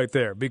well right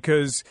there,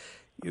 because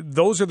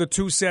those are the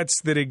two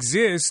sets that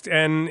exist.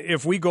 And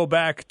if we go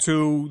back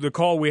to the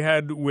call we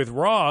had with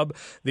Rob,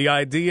 the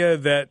idea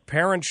that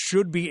parents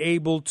should be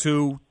able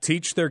to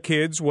teach their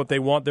kids what they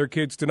want their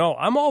kids to know,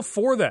 I'm all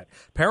for that.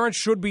 Parents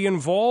should be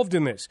involved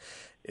in this.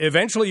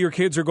 Eventually, your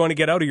kids are going to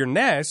get out of your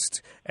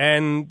nest,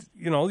 and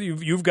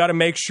you've got to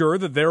make sure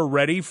that they're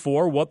ready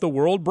for what the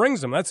world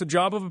brings them. That's the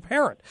job of a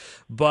parent.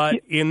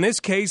 But in this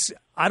case,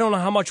 I don't know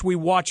how much we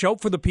watch out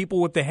for the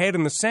people with the head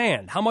in the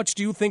sand. How much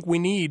do you think we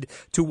need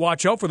to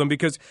watch out for them?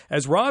 Because,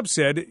 as Rob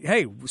said,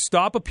 hey,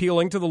 stop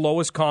appealing to the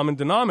lowest common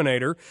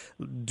denominator.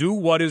 Do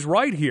what is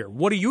right here.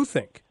 What do you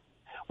think?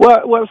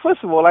 Well,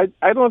 first of all, I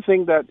don't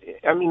think that,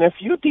 if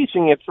you're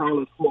teaching a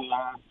child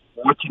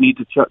what you need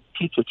to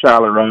teach a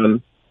child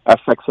around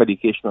sex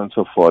education and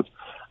so forth,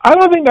 I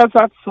don't think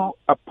that's so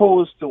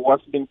opposed to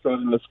what's being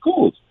taught in the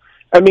schools.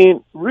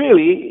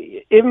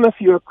 Really, even if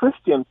you're a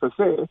Christian per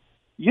se,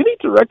 you need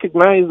to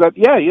recognize that,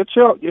 your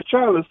child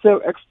is still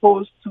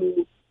exposed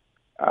to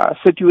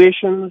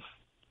situations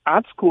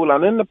at school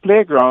and in the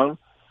playground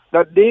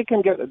that they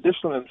can get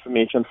additional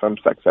information from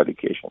sex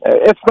education.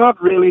 It's not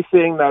really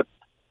saying that,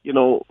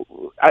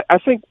 I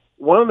think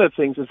one of the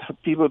things is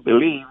that people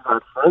believe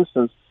that, for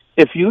instance,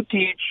 if you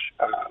teach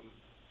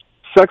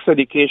sex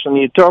education,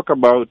 you talk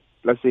about,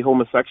 let's say,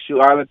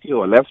 homosexuality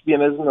or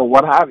lesbianism or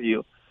what have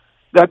you,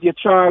 that your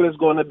child is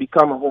going to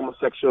become a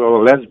homosexual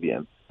or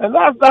lesbian. And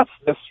that's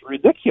just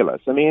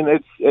ridiculous.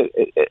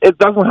 It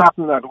doesn't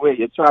happen that way.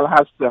 Your child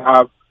has to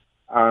have,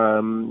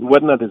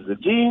 whether it's the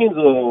genes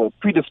or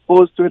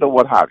predisposed to it or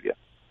what have you.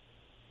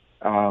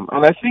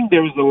 And I think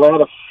there is a lot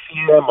of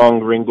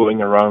fear-mongering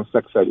going around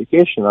sex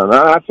education. And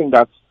I think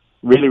that's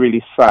really,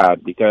 really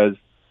sad, because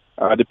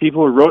the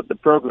people who wrote the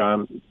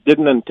program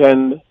didn't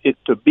intend it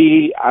to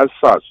be as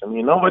such.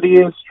 Nobody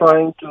is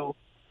trying to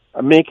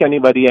make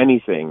anybody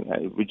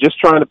anything. We're just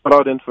trying to put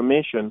out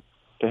information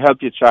to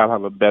help your child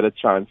have a better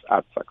chance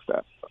at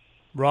success.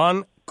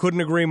 Ron,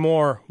 couldn't agree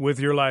more with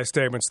your last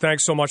statements.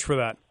 Thanks so much for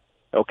that.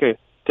 Okay.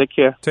 Take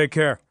care. Take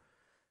care.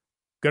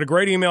 Got a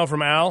great email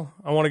from Al.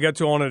 I want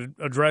to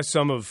address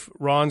some of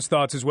Ron's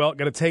thoughts as well.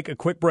 Got to take a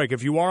quick break.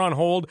 If you are on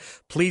hold,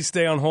 please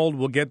stay on hold.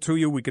 We'll get to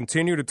you. We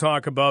continue to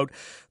talk about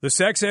the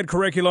sex ed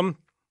curriculum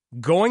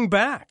going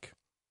back.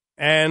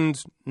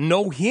 And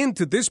no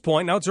hint at this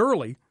point. Now, it's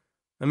early.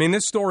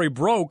 This story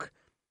broke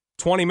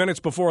 20 minutes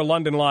before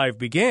London Live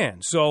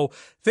began. So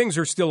things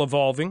are still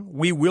evolving.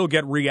 We will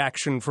get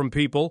reaction from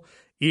people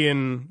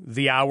in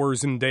the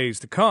hours and days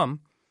to come.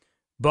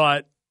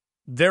 But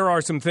there are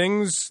some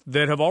things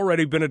that have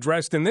already been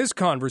addressed in this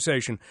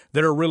conversation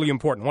that are really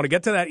important. I want to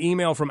get to that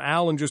email from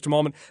Al in just a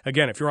moment.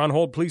 Again, if you're on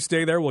hold, please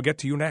stay there. We'll get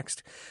to you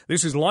next.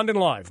 This is London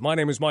Live. My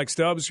name is Mike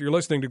Stubbs. You're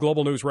listening to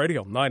Global News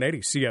Radio,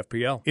 980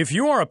 CFPL. If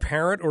you are a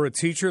parent or a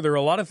teacher, there are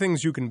a lot of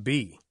things you can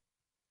be.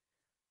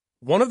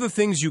 One of the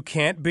things you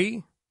can't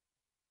be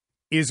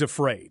is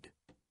afraid.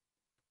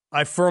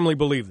 I firmly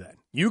believe that.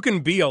 You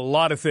can be a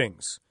lot of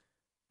things,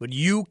 but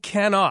you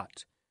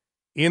cannot,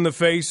 in the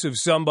face of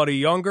somebody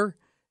younger,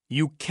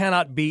 you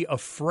cannot be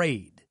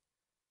afraid.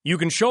 You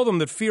can show them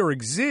that fear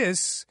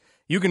exists.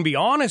 You can be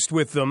honest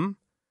with them,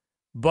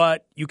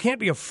 but you can't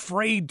be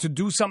afraid to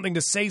do something,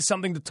 to say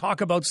something, to talk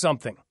about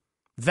something.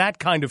 That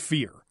kind of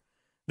fear.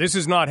 This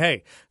is not,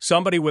 hey,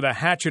 somebody with a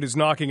hatchet is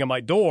knocking at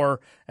my door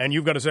and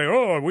you've got to say,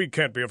 oh, we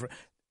can't be afraid.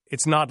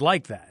 It's not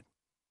like that.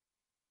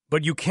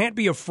 But you can't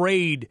be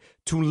afraid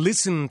to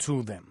listen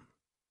to them,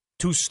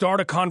 to start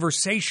a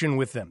conversation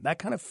with them. That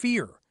kind of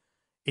fear,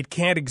 it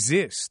can't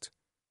exist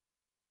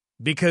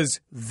because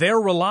they're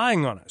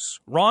relying on us.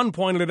 Ron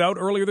pointed it out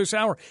earlier this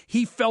hour.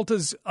 He felt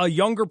as a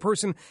younger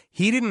person,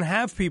 he didn't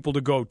have people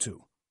to go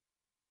to.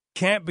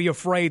 Can't be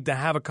afraid to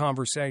have a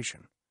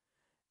conversation.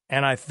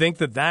 And I think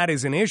that that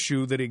is an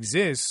issue that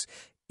exists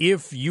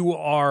if you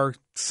are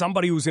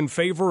somebody who's in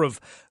favor of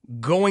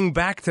going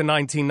back to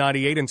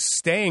 1998 and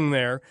staying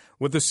there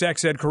with the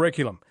sex ed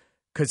curriculum,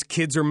 because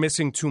kids are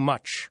missing too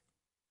much.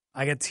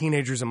 I got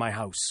teenagers in my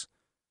house.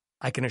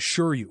 I can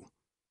assure you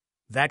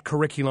that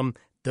curriculum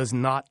does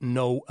not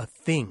know a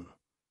thing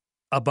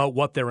about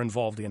what they're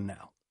involved in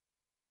now.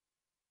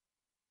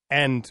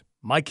 And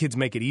my kids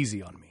make it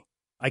easy on me.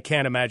 I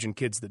can't imagine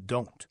kids that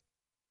don't.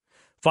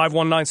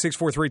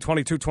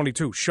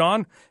 519-643-2222.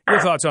 Sean, your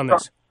thoughts on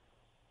this?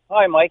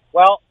 Hi, Mike.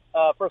 Well,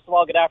 first of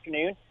all, good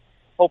afternoon.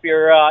 Hope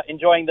you're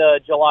enjoying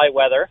the July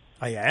weather.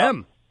 I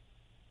am.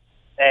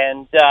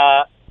 And,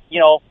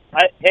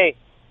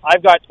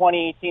 I've got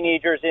 20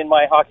 teenagers in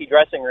my hockey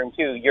dressing room,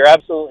 too. You're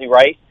absolutely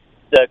right.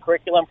 The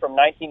curriculum from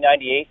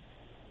 1998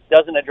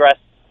 doesn't address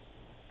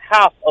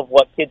half of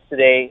what kids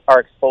today are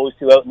exposed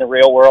to out in the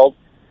real world.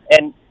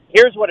 And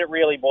here's what it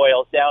really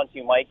boils down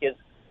to, Mike, is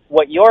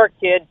what your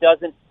kid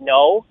doesn't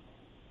know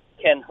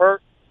can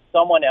hurt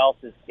someone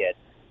else's kid.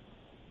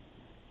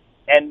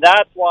 And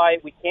that's why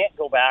we can't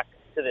go back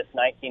to this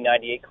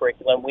 1998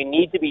 curriculum. We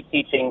need to be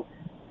teaching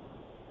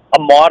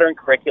a modern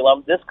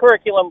curriculum. This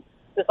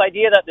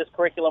idea that this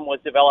curriculum was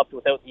developed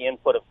without the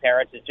input of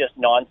parents is just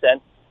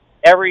nonsense.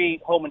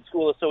 Every home and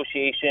school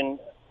association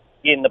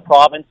in the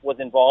province was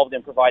involved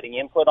in providing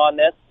input on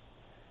this.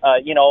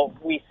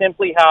 We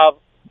simply have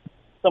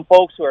some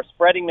folks who are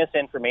spreading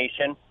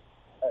misinformation.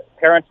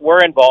 Parents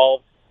were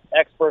involved,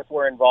 experts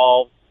were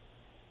involved,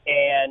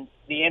 and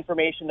the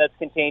information that's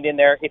contained in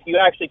there, if you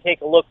actually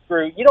take a look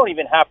through, you don't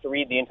even have to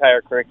read the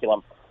entire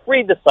curriculum.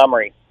 Read the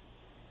summary.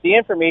 The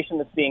information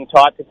that's being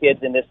taught to kids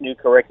in this new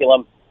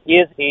curriculum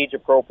is age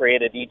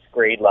appropriate at each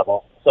grade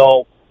level.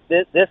 So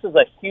this is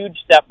a huge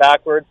step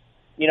backwards.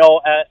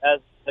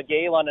 As a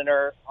gay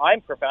Londoner,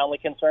 I'm profoundly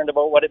concerned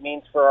about what it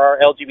means for our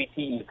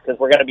LGBT because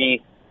we're going to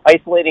be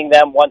isolating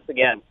them once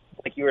again.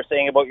 Like you were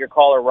saying about your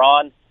caller,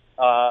 Ron,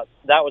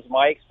 that was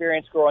my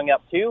experience growing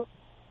up too,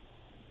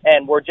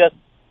 and we're just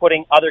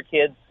putting other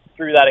kids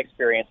through that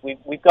experience.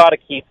 We've got to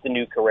keep the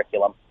new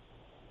curriculum.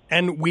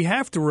 And we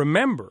have to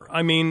remember,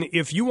 I mean,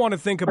 if you want to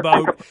think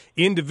about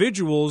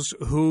individuals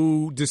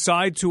who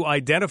decide to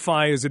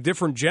identify as a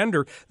different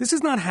gender, this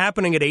is not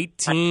happening at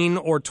 18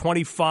 or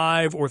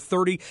 25 or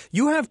 30.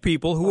 You have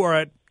people who are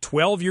at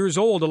 12 years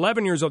old,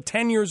 11 years old,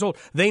 10 years old.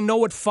 They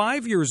know at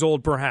 5 years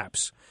old,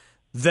 perhaps,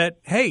 that,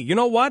 hey, you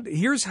know what?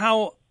 Here's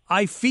how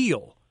I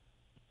feel.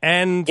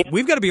 And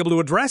we've got to be able to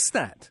address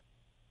that.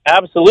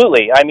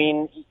 Absolutely. I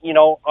mean,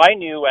 I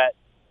knew at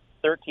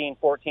 13,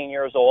 14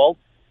 years old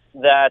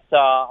that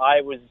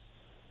I was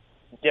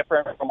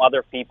different from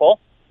other people.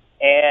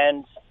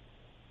 And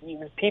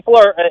people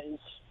are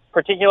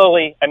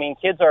particularly,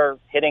 kids are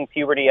hitting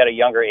puberty at a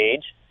younger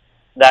age.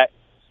 That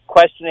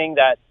questioning,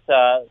 that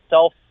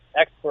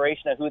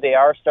self-exploration of who they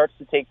are starts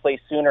to take place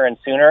sooner and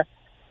sooner.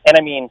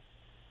 And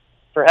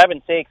for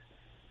heaven's sakes,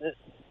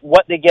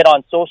 what they get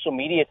on social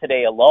media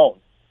today alone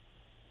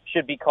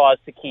should be cause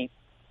to keep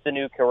the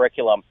new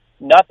curriculum.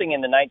 Nothing in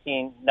the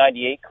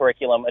 1998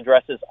 curriculum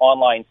addresses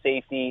online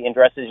safety,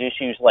 addresses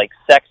issues like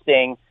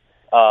sexting,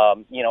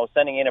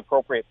 sending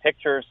inappropriate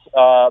pictures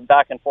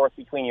back and forth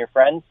between your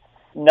friends.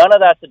 None of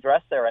that's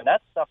addressed there, and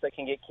that's stuff that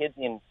can get kids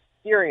in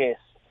serious,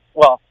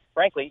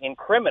 frankly, in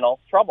criminal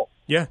trouble.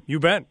 Yeah, you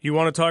bet. You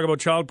want to talk about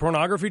child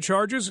pornography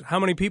charges? How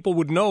many people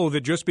would know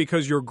that just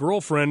because your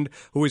girlfriend,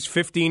 who is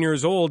 15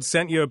 years old,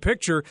 sent you a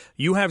picture,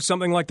 you have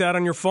something like that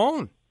on your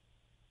phone?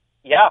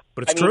 Yeah.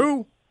 But it's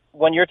true.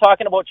 When you're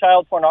talking about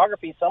child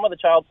pornography, some of the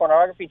child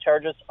pornography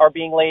charges are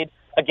being laid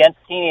against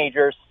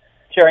teenagers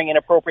sharing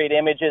inappropriate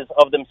images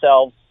of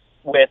themselves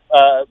with,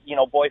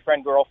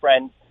 boyfriend,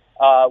 girlfriend,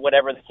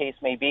 whatever the case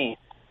may be.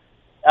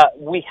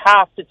 We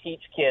have to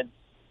teach kids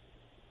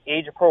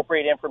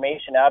age-appropriate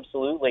information,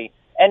 absolutely.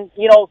 And,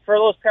 for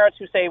those parents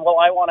who say, well,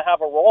 I want to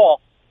have a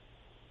role,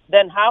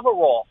 then have a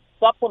role.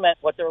 Supplement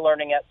what they're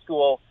learning at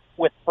school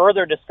with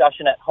further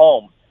discussion at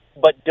home,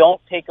 but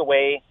don't take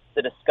away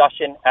the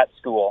discussion at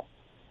school.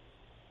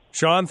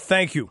 Sean,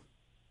 thank you.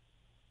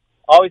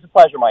 Always a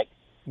pleasure, Mike.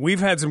 We've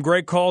had some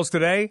great calls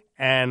today,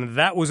 and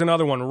that was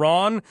another one.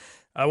 Ron,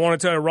 I want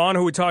to tell you, Ron,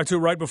 who we talked to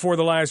right before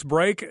the last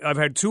break, I've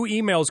had 2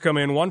 emails come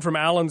in, one from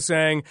Alan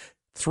saying,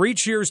 3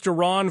 cheers to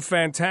Ron,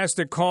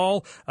 fantastic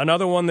call.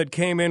 Another one that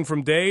came in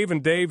from Dave,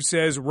 and Dave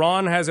says,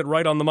 Ron has it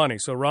right on the money.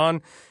 So,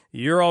 Ron,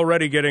 you're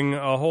already getting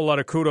a whole lot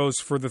of kudos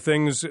for the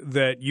things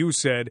that you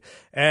said.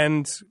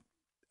 And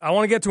I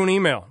want to get to an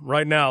email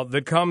right now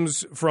that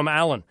comes from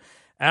Alan.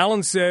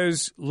 Alan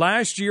says,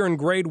 last year in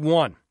grade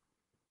 1,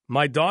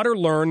 My daughter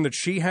learned that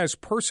she has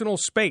personal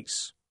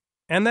space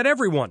and that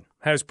everyone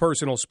has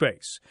personal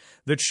space,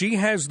 that she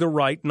has the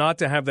right not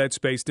to have that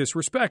space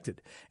disrespected,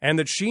 and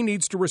that she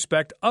needs to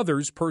respect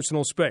others'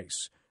 personal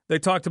space. They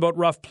talked about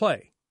rough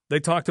play. They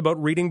talked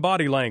about reading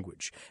body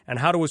language and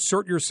how to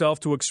assert yourself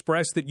to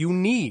express that you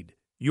need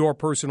your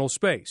personal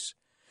space.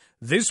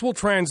 This will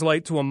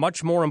translate to a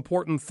much more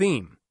important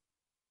theme: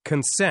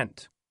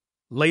 consent.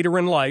 Later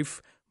in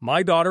life,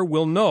 my daughter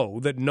will know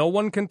that no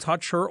one can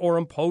touch her or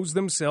impose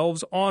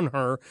themselves on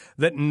her,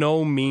 that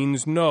no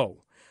means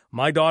no.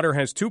 My daughter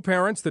has two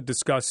parents that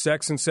discuss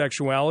sex and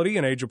sexuality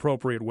in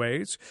age-appropriate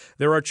ways.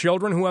 There are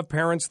children who have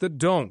parents that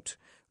don't.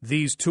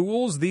 These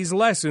tools, these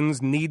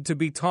lessons need to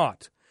be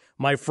taught.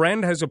 My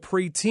friend has a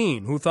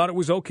preteen who thought it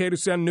was okay to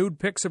send nude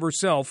pics of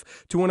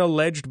herself to an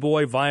alleged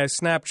boy via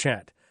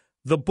Snapchat.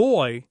 The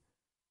boy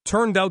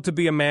turned out to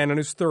be a man in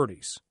his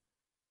 30s.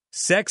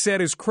 Sex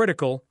ed is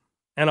critical,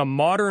 and a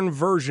modern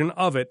version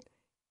of it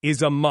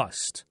is a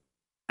must.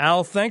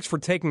 Al, thanks for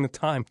taking the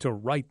time to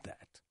write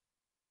that.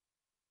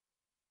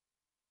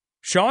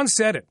 Sean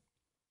said it.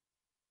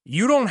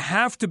 You don't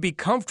have to be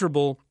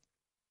comfortable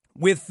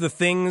with the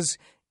things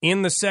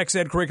in the sex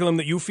ed curriculum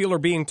that you feel are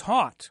being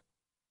taught.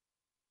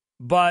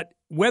 But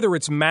whether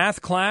it's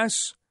math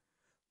class,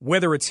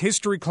 whether it's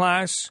history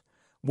class,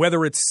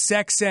 whether it's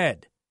sex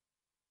ed,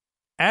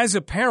 as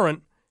a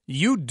parent,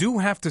 you do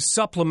have to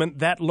supplement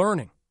that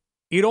learning.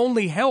 It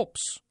only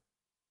helps.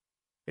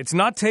 It's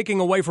not taking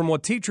away from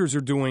what teachers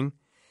are doing.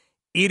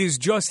 It is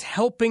just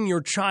helping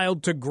your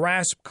child to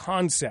grasp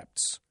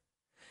concepts.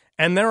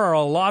 And there are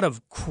a lot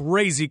of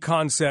crazy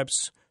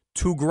concepts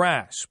to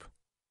grasp.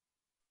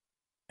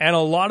 And a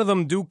lot of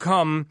them do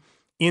come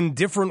in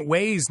different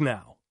ways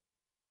now.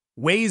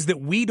 Ways that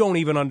we don't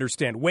even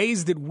understand.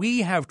 Ways that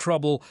we have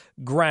trouble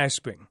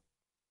grasping.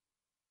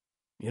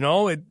 You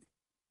know,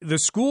 the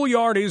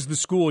schoolyard is the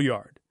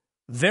schoolyard.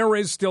 There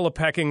is still a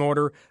pecking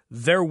order.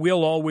 There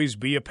will always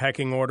be a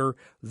pecking order.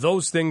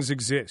 Those things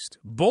exist.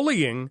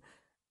 Bullying,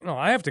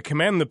 I have to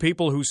commend the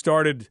people who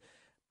started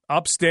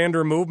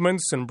upstander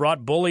movements and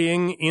brought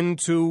bullying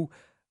into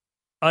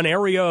an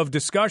area of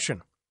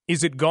discussion.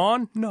 Is it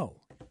gone?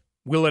 No.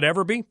 Will it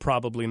ever be?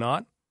 Probably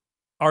not.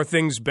 Are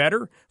things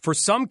better? For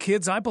some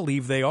kids, I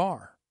believe they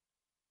are.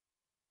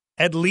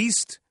 At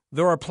least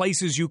there are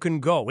places you can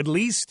go. At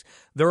least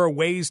there are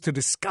ways to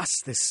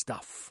discuss this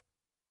stuff.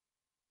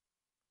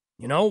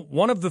 You know,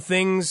 one of the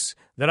things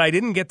that I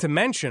didn't get to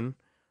mention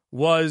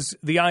was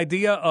the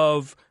idea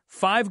of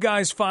 5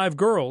 guys, 5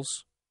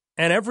 girls,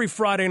 and every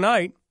Friday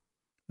night,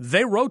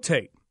 they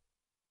rotate.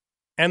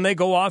 And they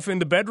go off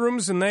into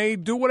bedrooms and they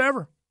do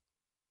whatever.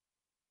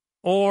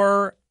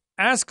 Or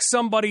ask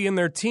somebody in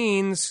their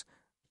teens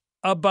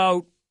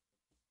about,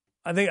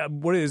 I think,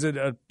 what is it,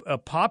 a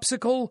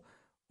popsicle?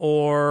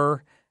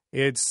 Or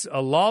it's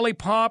a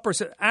lollipop? Or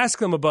ask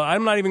them about,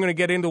 I'm not even going to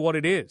get into what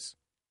it is.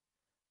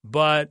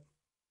 But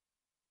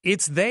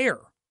it's there.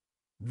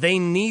 They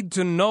need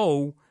to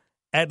know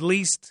at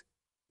least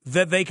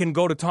that they can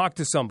go to talk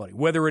to somebody,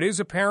 whether it is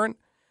a parent,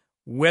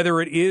 whether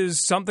it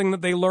is something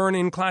that they learn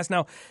in class.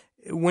 Now,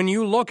 when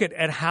you look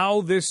at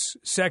how this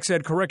sex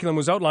ed curriculum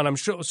was outlined, I'm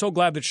so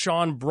glad that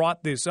Sean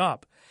brought this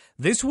up.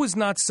 This was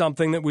not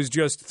something that was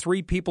just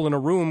 3 people in a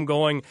room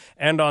going,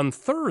 and on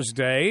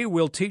Thursday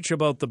we'll teach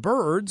about the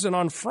birds, and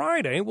on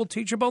Friday we'll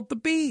teach about the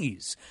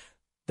bees.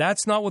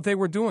 That's not what they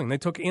were doing. They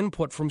took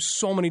input from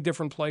so many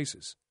different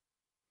places.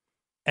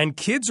 And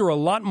kids are a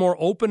lot more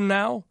open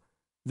now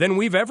than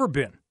we've ever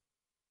been.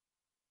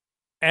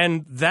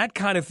 And that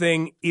kind of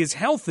thing is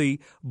healthy,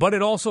 but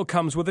it also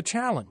comes with a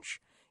challenge.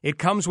 It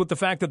comes with the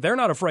fact that they're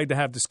not afraid to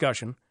have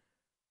discussion.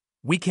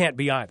 We can't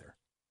be either.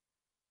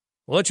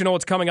 We'll let you know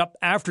what's coming up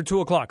after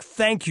 2 o'clock.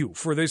 Thank you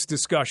for this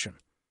discussion.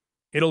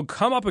 It'll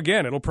come up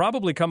again. It'll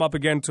probably come up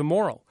again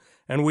tomorrow.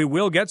 And we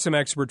will get some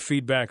expert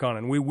feedback on it.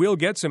 And we will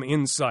get some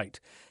insight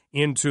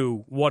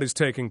into what is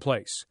taking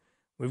place.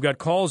 We've got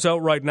calls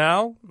out right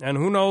now, and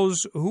who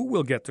knows who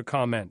will get to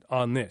comment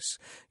on this.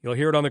 You'll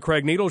hear it on the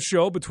Craig Needles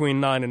Show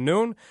between 9 and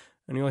noon,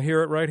 and you'll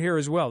hear it right here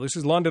as well. This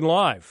is London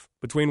Live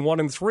between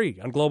 1 and 3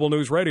 on Global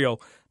News Radio,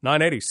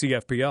 980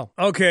 CFPL.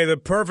 Okay, the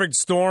perfect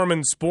storm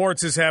in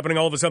sports is happening.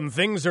 All of a sudden,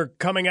 things are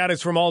coming at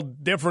us from all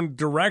different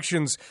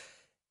directions.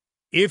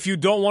 If you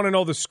don't want to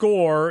know the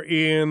score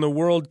in the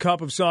World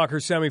Cup of Soccer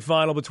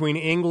semifinal between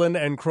England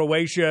and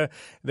Croatia,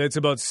 that's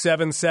about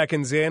 7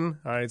 seconds in.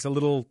 All right, it's a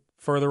little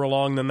further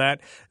along than that.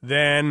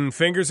 Then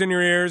fingers in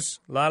your ears.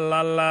 La,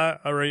 la, la.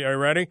 Are you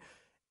ready?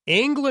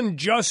 England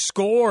just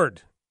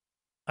scored.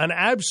 An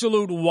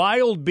absolute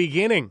wild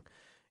beginning.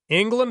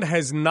 England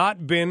has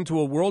not been to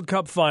a World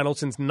Cup final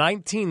since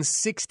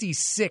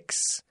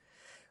 1966.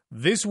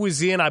 This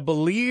was in, I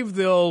believe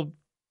they'll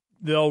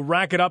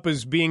rack it up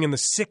as being in the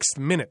 6th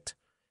minute.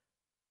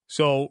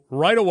 So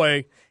right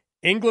away,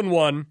 England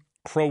won,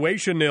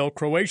 Croatia 0.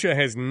 Croatia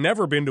has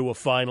never been to a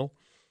final.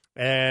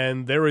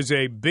 And there is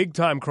a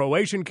big-time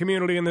Croatian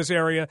community in this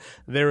area.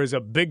 There is a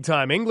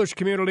big-time English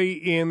community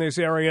in this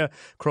area.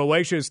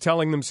 Croatia is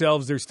telling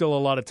themselves there's still a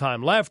lot of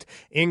time left.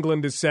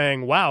 England is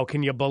saying, wow,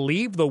 can you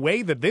believe the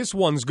way that this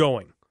one's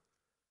going?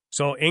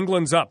 So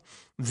England's up.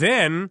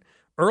 Then,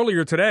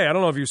 earlier today, I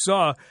don't know if you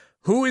saw,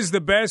 who is the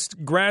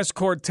best grass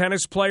court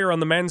tennis player on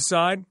the men's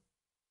side?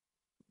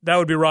 That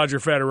would be Roger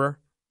Federer.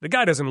 The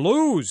guy doesn't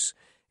lose.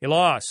 He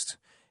lost.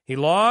 He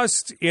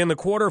lost in the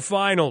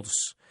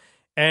quarterfinals.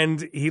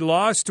 And he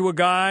lost to a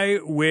guy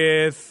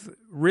with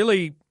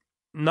really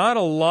not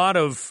a lot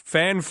of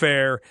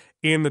fanfare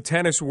in the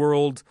tennis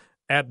world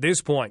at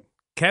this point.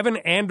 Kevin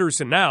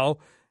Anderson. Now,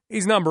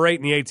 he's number 8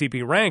 in the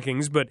ATP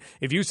rankings, but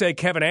if you say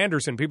Kevin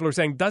Anderson, people are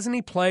saying, doesn't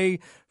he play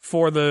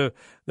for the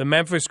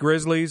Memphis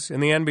Grizzlies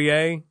in the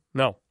NBA?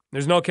 No,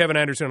 there's no Kevin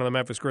Anderson on the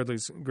Memphis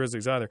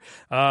Grizzlies either.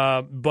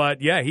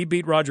 But, yeah, he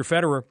beat Roger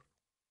Federer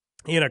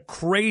in a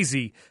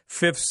crazy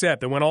fifth set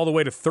that went all the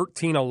way to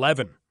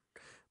 13-11.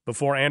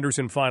 Before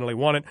Anderson finally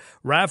won it.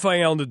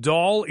 Rafael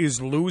Nadal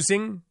is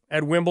losing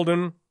at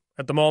Wimbledon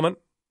at the moment.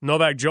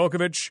 Novak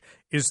Djokovic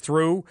is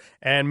through.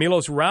 And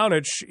Milos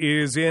Raonic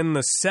is in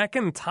the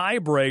second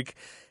tiebreak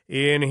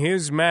in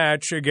his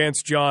match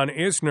against John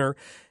Isner.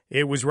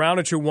 It was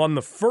Raonic who won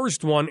the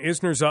first one.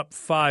 Isner's up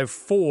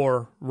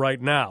 5-4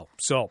 right now.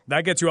 So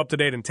that gets you up to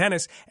date in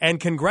tennis. And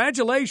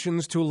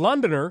congratulations to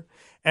Londoner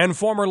and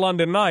former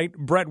London Knight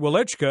Brett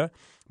Wilichka,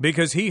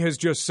 because he has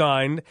just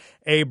signed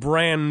a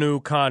brand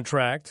new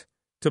contract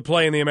to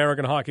play in the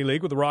American Hockey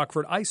League with the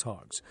Rockford Ice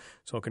Hogs.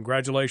 So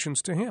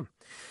congratulations to him.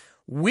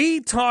 We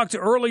talked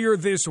earlier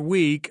this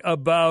week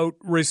about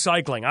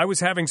recycling. I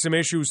was having some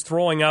issues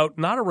throwing out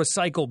not a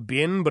recycle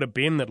bin, but a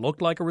bin that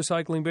looked like a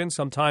recycling bin.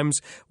 Sometimes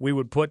we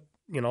would put,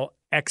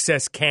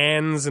 excess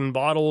cans and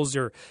bottles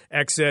or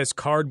excess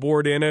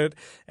cardboard in it,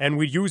 and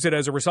we'd use it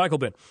as a recycle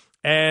bin.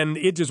 And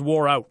it just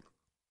wore out.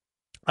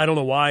 I don't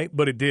know why,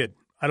 but it did.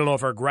 I don't know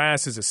if our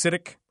grass is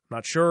acidic,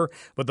 not sure,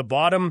 but the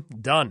bottom,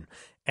 done.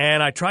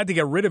 And I tried to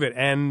get rid of it,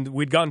 and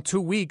we'd gone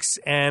 2 weeks,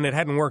 and it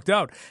hadn't worked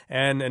out.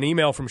 And an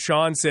email from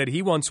Sean said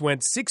he once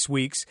went 6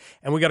 weeks,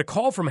 and we got a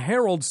call from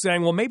Harold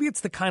saying, well, maybe it's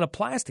the kind of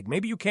plastic.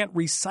 Maybe you can't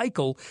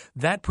recycle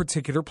that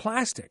particular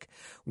plastic.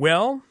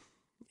 Well,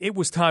 it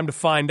was time to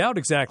find out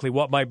exactly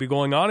what might be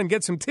going on and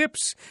get some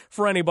tips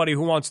for anybody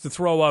who wants to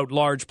throw out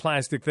large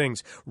plastic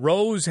things.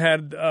 Rose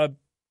had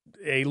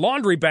a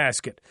laundry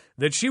basket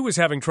that she was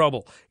having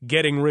trouble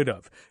getting rid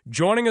of.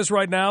 Joining us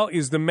right now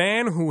is the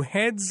man who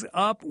heads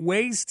up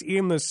waste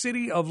in the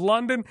city of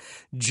London,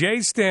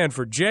 Jay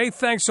Stanford. Jay,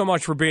 thanks so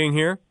much for being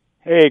here.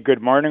 Hey,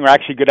 good morning, or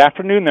actually good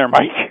afternoon there,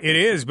 Mike. It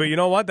is, but you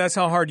know what? That's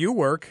how hard you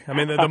work. I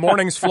mean, the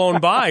morning's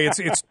flown by.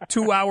 It's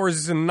 2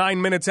 hours and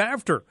 9 minutes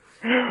after.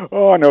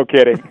 Oh, no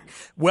kidding.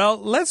 Well,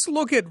 let's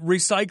look at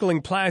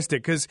recycling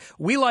plastic, because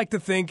we like to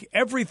think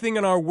everything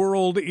in our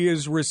world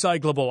is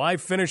recyclable. I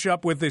finish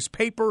up with this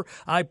paper,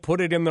 I put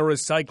it in the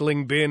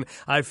recycling bin.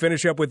 I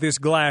finish up with this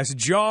glass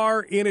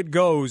jar, in it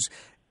goes.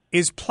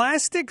 Is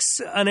plastics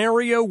an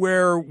area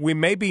where we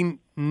maybe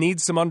need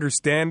some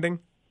understanding?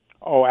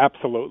 Oh,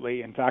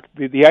 absolutely. In fact,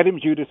 the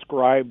items you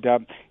described,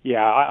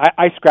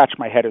 I scratch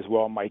my head as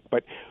well, Mike.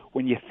 But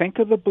when you think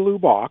of the blue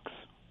box,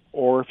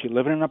 or if you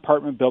live in an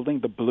apartment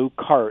building, the blue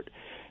cart,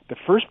 the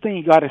first thing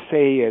you got to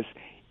say is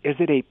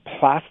it a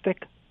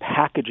plastic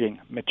packaging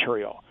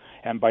material?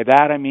 And by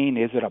that I mean,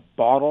 is it a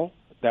bottle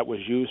that was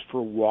used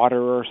for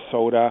water or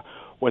soda?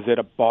 Was it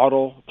a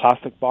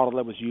plastic bottle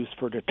that was used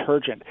for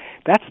detergent?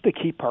 That's the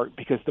key part,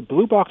 because the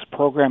Blue Box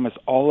program is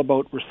all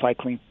about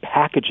recycling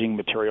packaging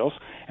materials.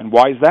 And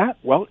why is that?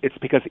 Well, it's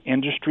because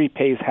industry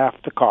pays half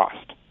the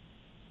cost.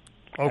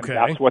 Okay.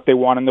 And that's what they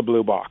want in the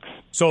Blue Box.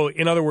 So,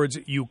 in other words,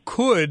 you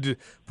could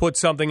put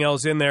something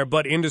else in there,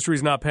 but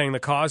industry's not paying the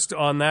cost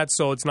on that,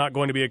 so it's not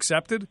going to be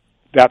accepted?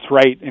 That's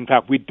right. In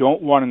fact, we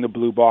don't want in the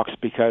Blue Box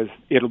because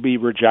it'll be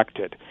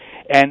rejected.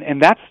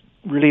 And that's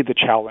really the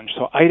challenge.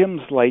 So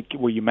items like,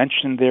 well, you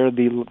mentioned there,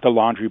 the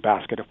laundry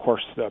basket. Of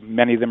course,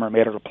 many of them are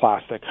made out of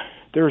plastic.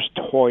 There's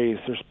toys,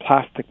 there's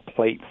plastic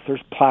plates,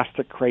 there's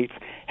plastic crates.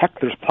 Heck,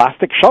 there's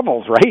plastic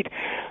shovels, right?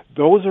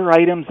 Those are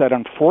items that,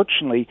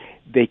 unfortunately,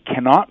 they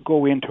cannot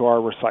go into our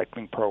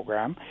recycling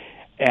program.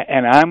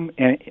 And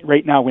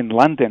right now in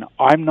London,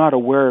 I'm not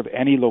aware of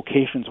any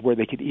locations where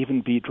they could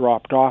even be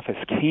dropped off. As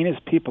keen as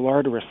people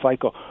are to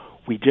recycle,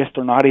 we just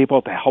are not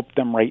able to help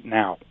them right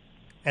now.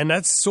 And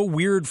that's so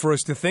weird for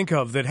us to think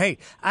of, that, hey,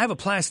 I have a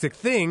plastic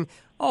thing,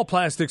 all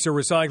plastics are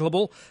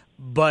recyclable,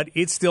 but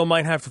it still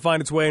might have to find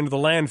its way into the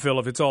landfill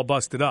if it's all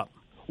busted up.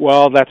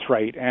 Well, that's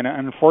right. And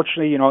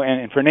unfortunately,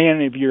 and for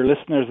any of your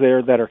listeners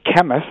there that are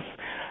chemists,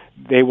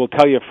 they will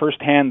tell you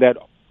firsthand that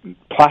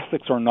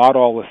plastics are not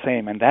all the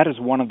same, and that is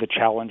one of the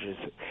challenges.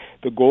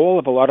 The goal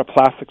of a lot of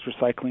plastics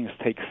recycling is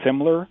to take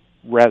similar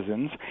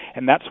resins,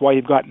 and that's why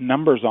you've got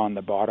numbers on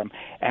the bottom,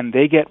 and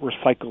they get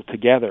recycled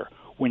together.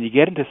 When you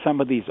get into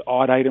some of these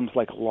odd items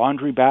like a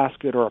laundry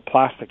basket or a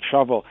plastic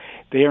shovel,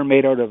 they are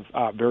made out of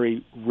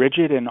very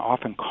rigid and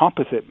often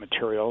composite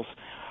materials,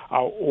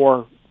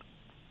 or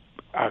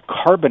a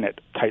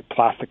carbonate-type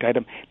plastic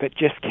item that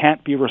just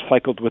can't be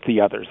recycled with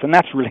the others. And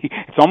that's really,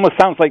 it almost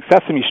sounds like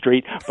Sesame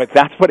Street, but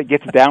that's what it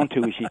gets down to,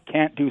 is you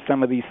can't do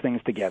some of these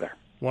things together.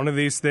 One of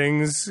these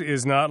things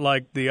is not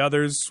like the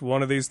others.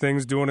 One of these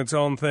things doing its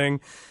own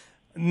thing.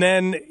 And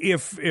then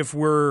if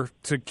we're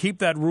to keep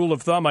that rule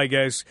of thumb, I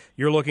guess,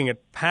 you're looking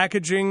at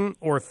packaging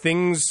or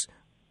things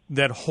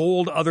that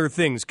hold other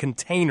things,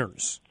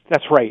 containers.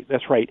 That's right.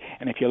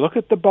 And if you look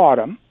at the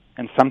bottom,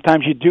 and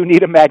sometimes you do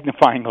need a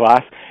magnifying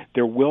glass,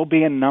 there will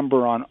be a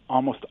number on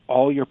almost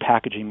all your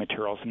packaging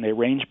materials, and they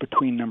range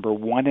between number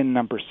 1 and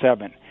number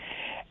 7.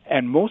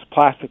 And most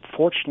plastic,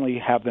 fortunately,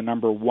 have the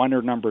number 1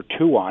 or number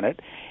 2 on it,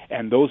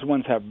 and those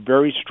ones have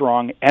very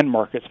strong end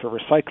markets for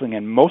recycling,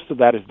 and most of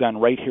that is done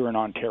right here in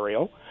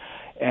Ontario.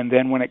 And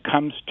then when it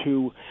comes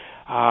to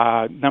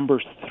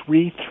numbers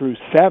 3 through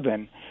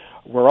 7,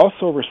 we're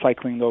also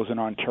recycling those in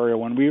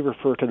Ontario, and we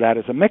refer to that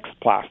as a mixed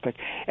plastic.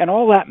 And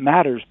all that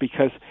matters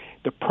because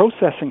the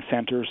processing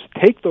centers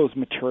take those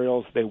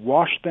materials, they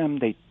wash them,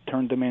 they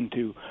turn them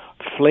into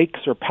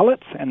flakes or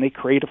pellets, and they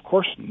create, of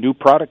course, new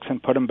products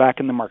and put them back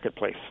in the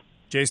marketplace.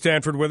 Jay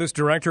Stanford with us,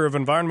 Director of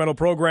Environmental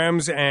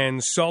Programs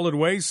and Solid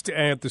Waste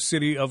at the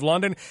City of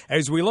London,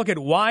 as we look at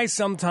why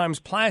sometimes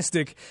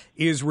plastic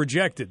is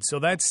rejected. So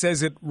that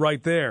says it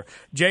right there.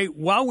 Jay,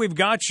 while we've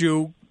got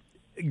you,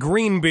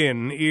 green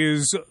bin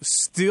is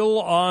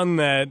still on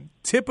that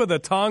tip of the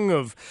tongue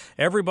of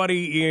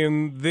everybody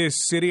in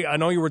this city. I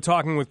know you were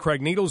talking with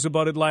Craig Needles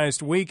about it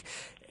last week.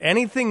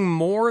 Anything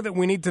more that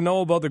we need to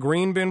know about the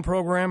green bin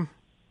program?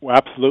 Well,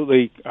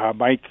 absolutely,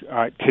 Mike.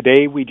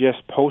 Today we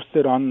just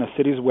posted on the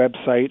city's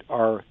website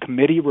our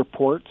committee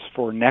reports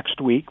for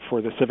next week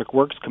for the Civic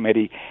Works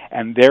Committee,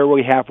 and there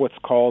we have what's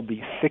called the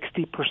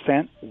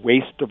 60%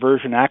 Waste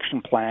Diversion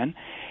Action Plan.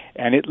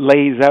 And it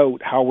lays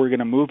out how we're going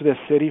to move this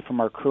city from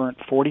our current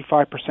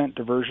 45%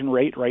 diversion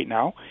rate right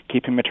now,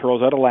 keeping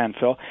materials out of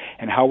landfill,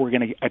 and how we're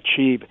going to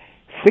achieve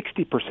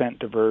 60%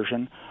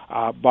 diversion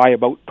by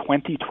about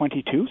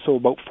 2022, so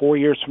about 4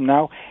 years from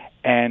now.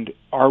 And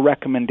our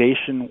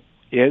recommendation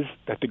is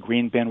that the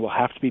green bin will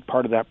have to be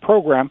part of that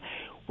program.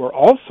 We're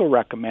also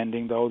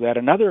recommending, though, that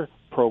another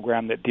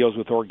program that deals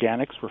with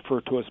organics,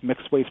 referred to as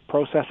mixed waste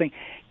processing,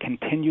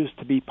 continues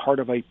to be part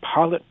of a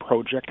pilot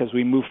project as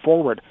we move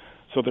forward.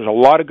 So there's a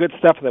lot of good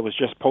stuff that was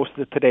just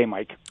posted today,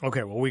 Mike.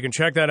 Okay, well, we can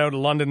check that out at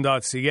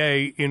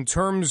london.ca. In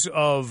terms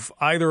of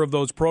either of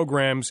those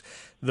programs,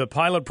 the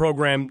pilot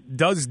program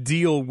does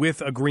deal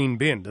with a green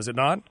bin, does it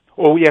not?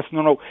 Oh, yes.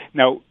 No.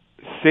 Now,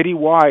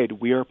 citywide,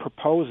 we are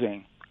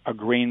proposing a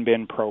green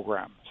bin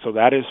program. So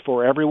that is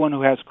for everyone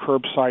who has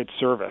curbside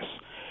service.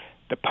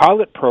 The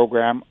pilot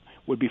program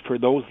would be for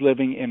those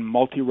living in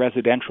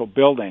multi-residential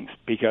buildings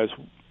because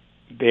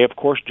they, of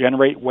course,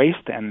 generate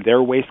waste, and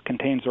their waste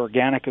contains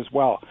organic as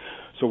well.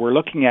 So we're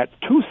looking at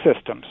 2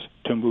 systems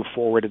to move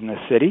forward in the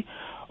city,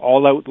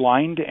 all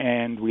outlined,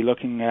 and we're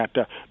looking at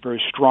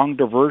very strong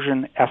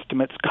diversion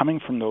estimates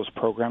coming from those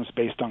programs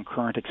based on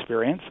current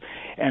experience.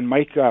 And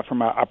Mike,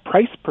 from a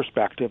price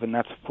perspective, and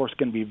that's, of course,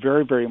 going to be a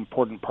very, very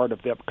important part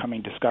of the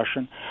upcoming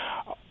discussion,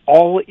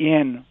 all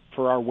in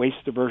for our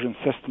waste diversion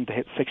system to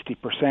hit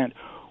 60%,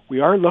 we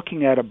are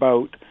looking at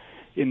about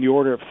in the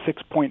order of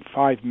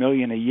 $6.5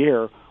 million a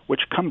year,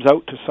 which comes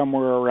out to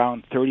somewhere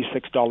around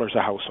 $36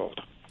 a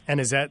household. And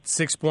is that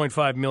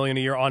 $6.5 million a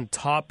year on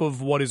top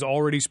of what is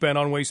already spent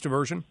on waste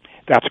diversion?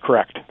 That's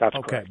correct. That's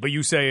okay. Correct. But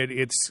you say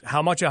it's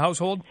how much a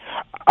household?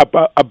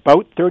 About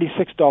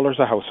 $36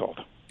 a household.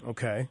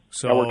 Okay.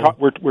 So now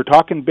we're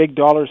talking big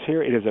dollars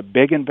here. It is a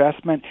big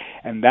investment,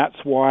 and that's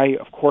why,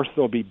 of course,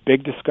 there'll be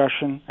big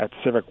discussion at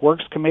Civic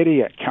Works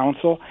Committee, at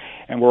Council,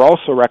 and we're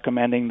also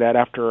recommending that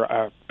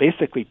after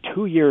basically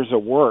 2 years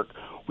of work,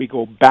 we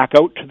go back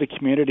out to the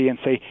community and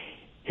say,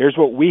 here's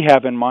what we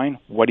have in mind.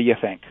 What do you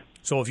think?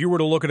 So if you were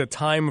to look at a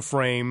time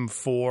frame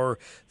for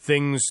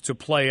things to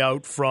play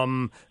out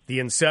from the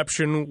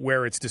inception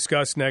where it's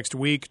discussed next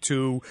week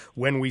to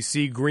when we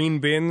see green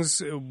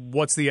bins,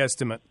 what's the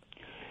estimate?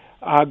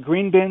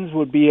 Green bins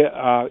would be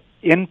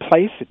in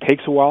place. It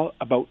takes a while,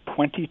 about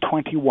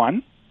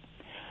 2021.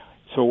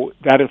 So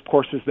that, of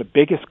course, is the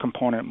biggest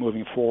component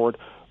moving forward.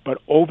 But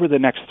over the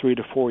next 3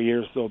 to 4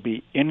 years, there'll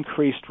be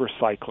increased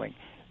recycling.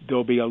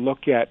 There'll be a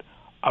look at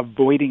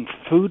avoiding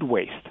food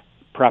waste,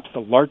 perhaps the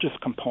largest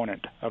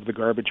component of the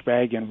garbage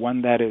bag, and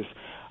one that is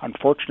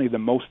unfortunately the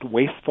most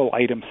wasteful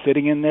item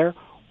sitting in there.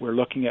 We're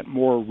looking at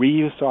more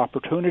reuse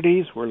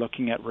opportunities. We're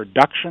looking at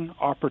reduction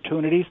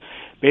opportunities.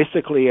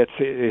 Basically,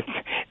 it's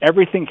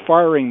everything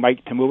firing,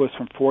 Mike, to move us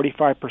from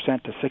 45%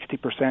 to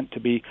 60% to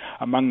be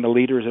among the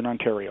leaders in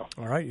Ontario.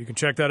 All right, you can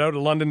check that out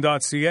at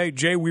london.ca.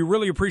 Jay, we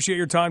really appreciate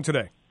your time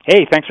today.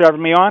 Hey, thanks for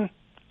having me on.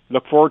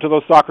 Look forward to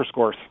those soccer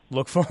scores.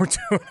 Look forward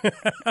to it.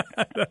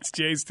 That's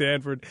Jay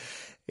Stanford.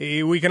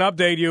 We can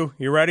update you.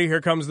 You ready? Here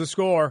comes the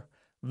score.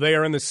 They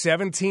are in the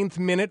 17th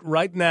minute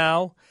right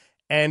now,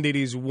 and it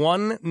is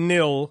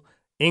 1-0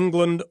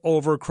 England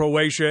over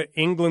Croatia.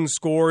 England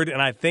scored,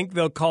 and I think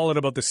they'll call it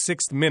about the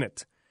 6th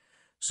minute.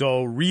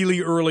 So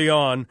really early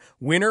on.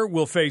 Winner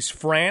will face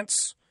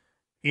France.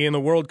 in the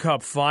World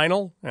Cup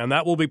final, and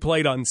that will be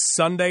played on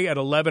Sunday at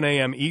 11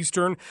 a.m.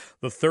 Eastern.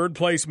 The third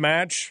place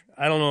match,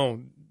 I don't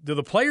know, do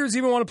the players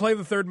even want to play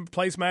the third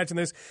place match in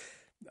this?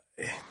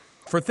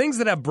 For things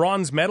that have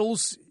bronze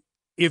medals,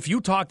 if you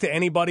talk to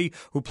anybody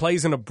who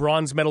plays in a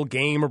bronze medal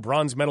game or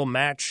bronze medal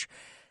match,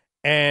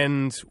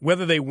 and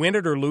whether they win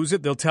it or lose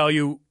it, they'll tell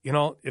you,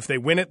 if they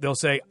win it, they'll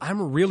say,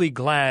 I'm really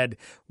glad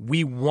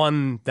we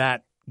won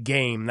that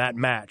game, that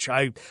match.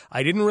 I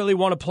didn't really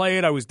want to play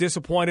it. I was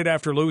disappointed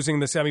after losing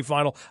the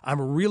semifinal.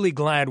 I'm really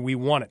glad we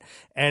won it.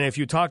 And if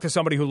you talk to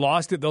somebody who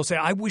lost it, they'll say,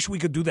 I wish we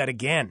could do that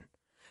again,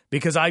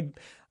 because I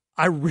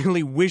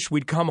really wish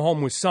we'd come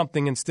home with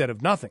something instead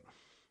of nothing.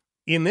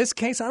 In this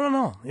case, I don't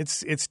know.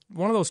 It's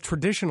one of those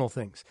traditional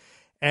things.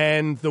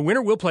 And the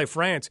winner will play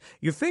France.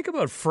 You think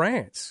about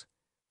France.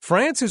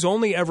 France has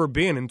only ever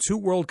been in 2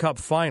 World Cup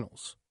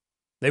finals.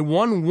 They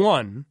won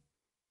one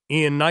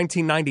in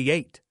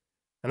 1998.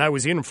 And I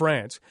was in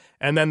France,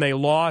 and then they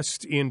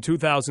lost in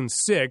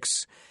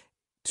 2006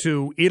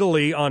 to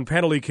Italy on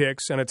penalty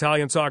kicks. And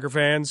Italian soccer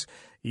fans,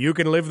 you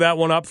can live that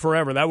one up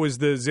forever. That was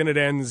the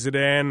Zinedine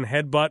Zidane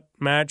headbutt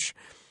match.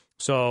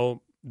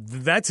 So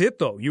that's it,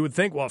 though. You would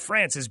think, well,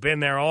 France has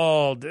been there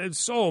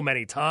so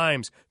many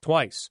times.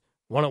 Twice.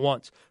 Won it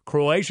once.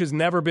 Croatia's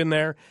never been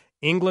there.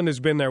 England has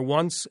been there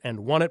once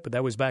and won it, but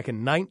that was back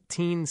in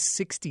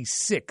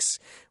 1966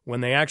 when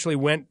they actually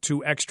went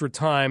to extra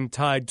time,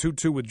 tied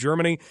 2-2 with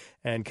Germany,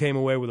 and came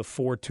away with a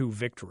 4-2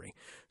 victory.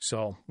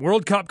 So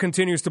World Cup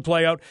continues to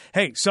play out.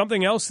 Hey,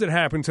 something else that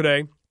happened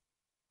today,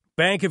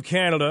 Bank of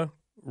Canada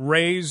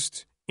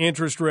raised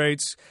interest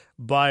rates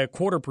by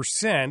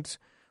 0.25%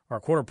 or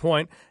 0.25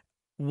 point.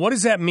 What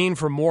does that mean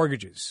for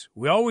mortgages?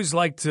 We always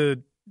like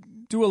to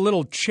do a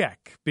little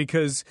check,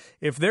 because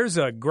if there's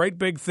a great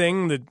big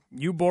thing that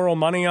you borrow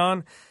money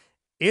on,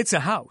 it's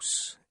a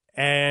house.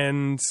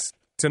 And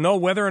to know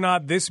whether or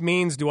not this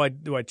means, do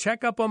I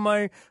check up on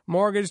my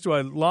mortgage? Do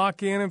I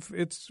lock in if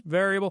it's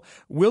variable?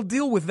 We'll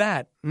deal with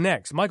that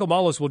next. Michael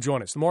Mullis will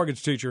join us, the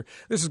mortgage teacher.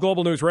 This is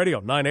Global News Radio,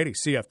 980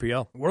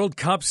 CFPL. World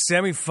Cup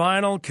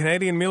semifinal,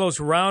 Canadian Milos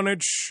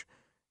Raonic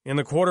in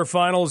the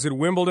quarterfinals at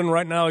Wimbledon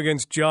right now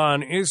against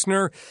John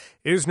Isner.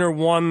 Isner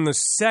won the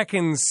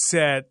second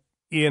set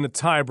in a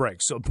tiebreak.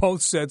 So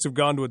both sets have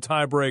gone to a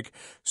tiebreak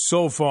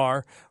so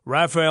far.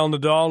 Rafael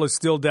Nadal is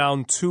still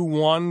down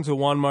 2-1 to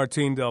Juan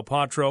Martín del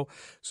Potro.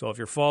 So if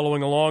you're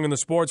following along in the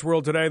sports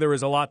world today, there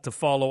is a lot to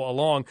follow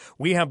along.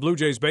 We have Blue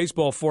Jays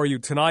baseball for you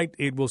tonight.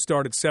 It will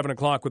start at 7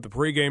 o'clock with the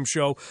pregame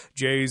show.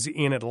 Jays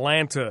in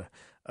Atlanta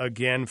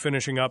again,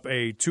 finishing up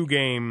a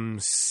 2-game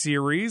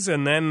series.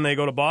 And then they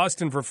go to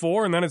Boston for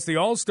 4, and then it's the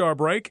All-Star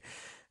break.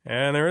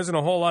 And there isn't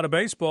a whole lot of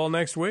baseball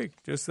next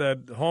week. Just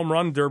that home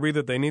run derby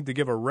that they need to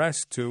give a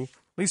rest to, at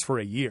least for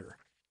a year.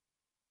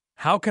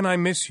 How can I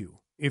miss you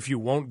if you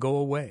won't go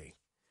away?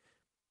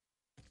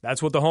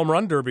 That's what the home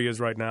run derby is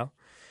right now.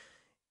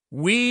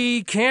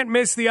 We can't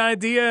miss the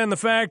idea and the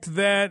fact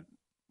that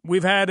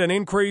we've had an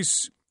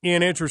increase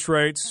in interest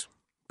rates.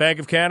 Bank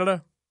of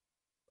Canada,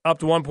 up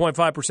to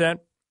 1.5%,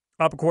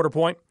 up a 0.25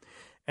 point.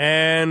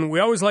 And we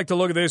always like to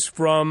look at this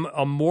from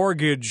a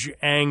mortgage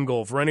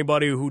angle for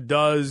anybody who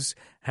does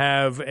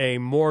have a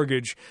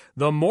mortgage.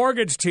 The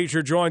mortgage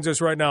teacher joins us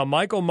right now,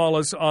 Michael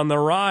Mullis, on the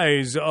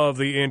rise of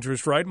the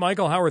interest rate.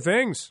 Michael, how are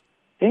things?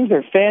 Things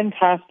are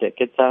fantastic.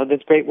 It's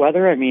this great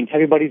weather. I mean,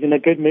 everybody's in a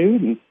good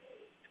mood, and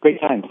it's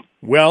great times.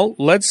 Well,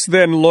 let's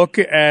then look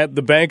at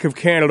the Bank of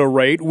Canada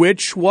rate,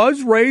 which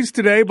was raised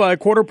today by a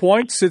 0.25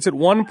 point, sits at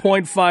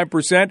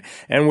 1.5%,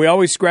 and we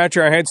always scratch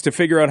our heads to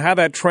figure out how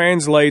that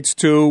translates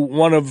to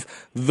one of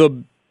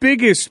the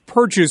biggest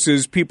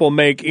purchases people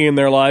make in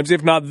their lives,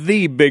 if not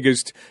the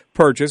biggest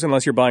purchase,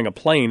 unless you're buying a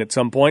plane at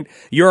some point,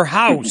 your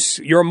house,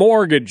 your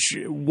mortgage.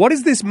 What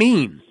does this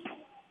mean?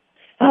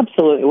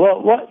 Absolutely.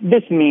 Well, what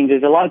this means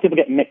is a lot of people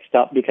get mixed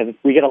up because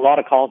we get a lot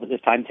of calls at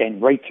this time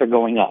saying rates are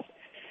going up.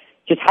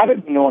 Just have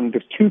it known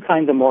there's 2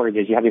 kinds of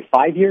mortgages. You have your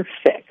 5-year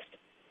fixed,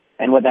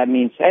 and what that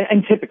means,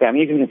 and typically I'm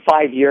using the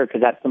 5-year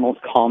because that's the most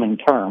common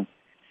term.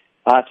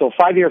 So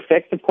 5-year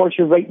fixed, of course,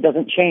 your rate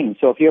doesn't change.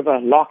 So if you have a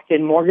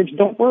locked-in mortgage,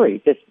 don't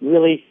worry. This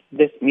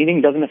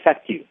meeting doesn't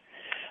affect you.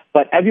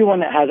 But everyone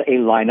that has a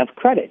line of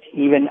credit,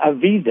 even a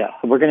Visa,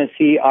 we're going to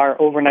see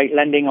our overnight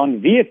lending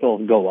on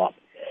vehicles go up.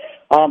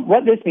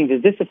 What this means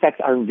is this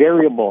affects our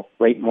variable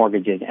rate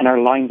mortgages and our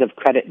lines of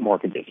credit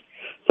mortgages.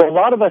 So a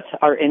lot of us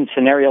are in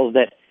scenarios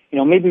that,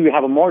 maybe we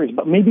have a mortgage,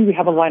 but maybe we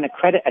have a line of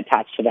credit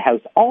attached to the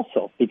house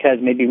also because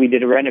maybe we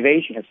did a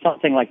renovation or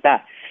something like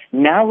that.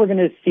 Now we're going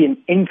to see an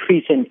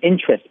increase in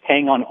interest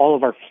paying on all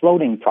of our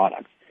floating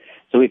products.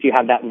 So if you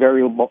have that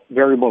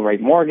variable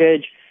rate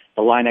mortgage,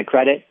 the line of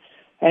credit,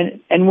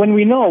 and when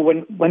we know,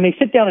 when they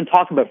sit down and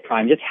talk about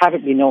prime, just have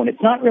it be known,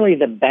 it's not really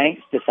the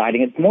banks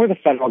deciding, it's more the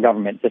federal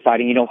government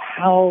deciding,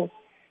 how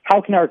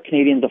can our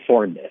Canadians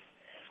afford this?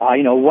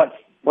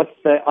 What's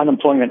the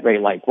unemployment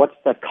rate like? What's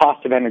the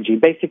cost of energy?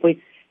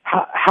 Basically,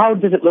 how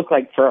does it look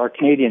like for our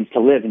Canadians to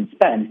live and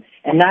spend?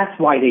 And that's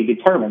why they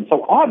determine.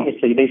 So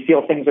obviously they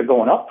feel things are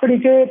going up pretty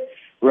good.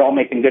 We're all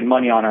making good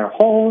money on our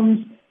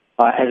homes.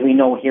 As we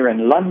know here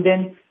in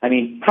London, I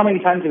mean, how many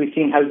times have we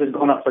seen houses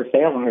going up for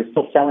sale and they're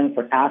still selling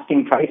for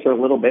asking price or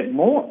a little bit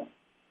more?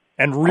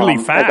 And really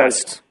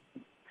fast.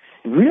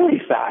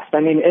 Really fast. I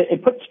mean,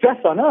 it puts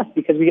stress on us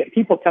because we get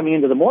people coming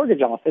into the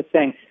mortgage office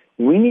saying,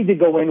 we need to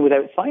go in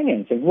without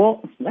financing.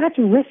 Well, that's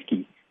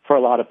risky for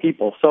a lot of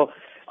people. So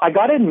I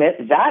got to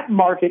admit, that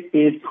market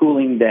is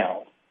cooling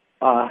down.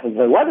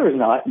 The weather is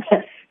not,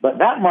 but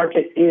that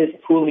market is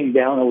cooling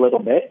down a little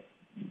bit.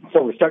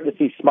 So we're starting to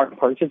see smart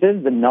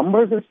purchases. The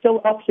numbers are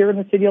still up here in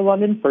the City of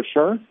London, for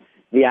sure.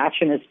 The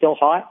action is still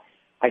hot.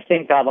 I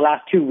think the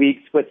last 2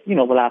 weeks with, the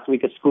last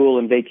week of school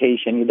and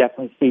vacation, you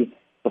definitely see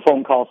the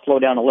phone calls slow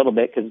down a little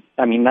bit because,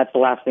 I mean, that's the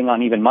last thing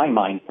on even my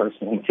mind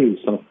personally, too.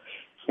 So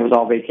it was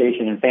all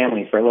vacation and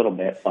family for a little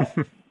bit. But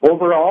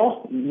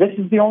overall, this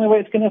is the only way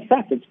it's going to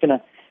affect. It's going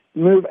to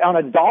move on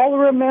a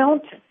dollar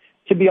amount,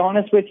 to be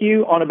honest with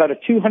you, on about a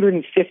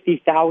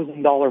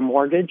 $250,000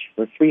 mortgage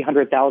or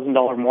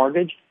 $300,000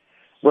 mortgage.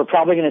 We're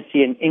probably going to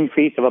see an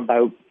increase of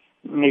about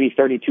maybe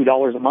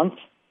 $32 a month,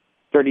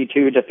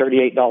 $32 to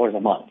 $38 a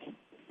month.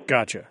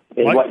 Gotcha.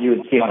 Is what you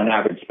would see on an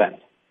average spend.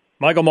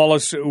 Michael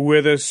Mullis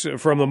with us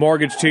from The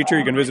Mortgage Teacher.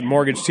 You can visit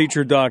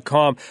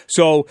mortgageteacher.com.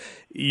 So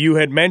you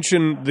had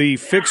mentioned the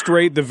fixed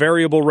rate, the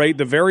variable rate.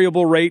 The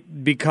variable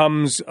rate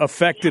becomes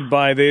affected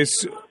by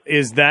this.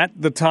 Is that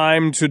the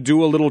time to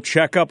do a little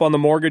checkup on the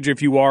mortgage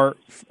if you are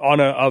on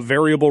a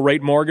variable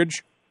rate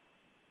mortgage?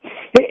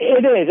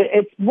 It is.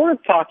 It's worth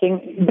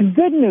talking. The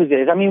good news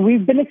is, I mean,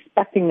 we've been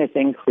expecting this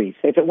increase.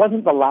 If it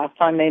wasn't the last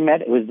time they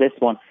met, it was this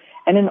one.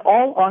 And in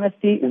all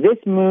honesty, this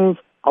move,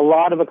 a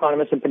lot of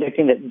economists are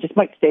predicting that it just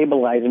might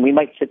stabilize and we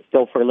might sit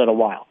still for a little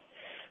while.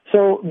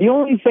 So the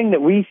only thing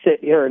that we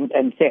sit here and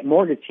say at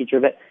Mortgage Teacher,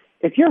 that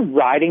if you're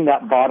riding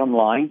that bottom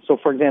line, so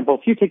for example,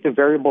 if you take the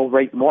variable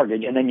rate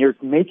mortgage and then you're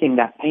making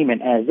that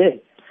payment as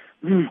is,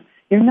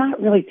 you're not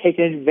really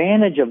taking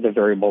advantage of the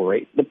variable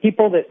rate. The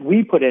people that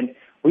we put in,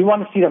 we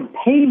want to see them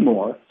pay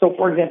more. So,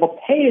 for example,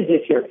 pay as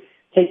if you're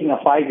taking a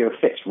 5-year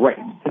fixed rate.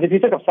 Because if you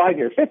took a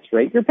 5-year fixed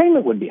rate, your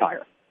payment would be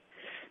higher.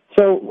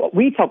 So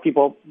we tell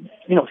people,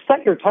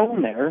 set your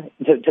tone there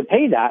to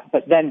pay that,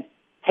 but then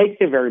take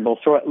the variable.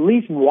 So at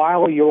least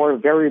while your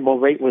variable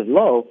rate was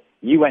low,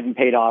 you went and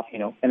paid off,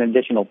 an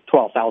additional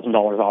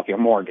 $12,000 off your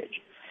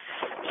mortgage.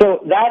 So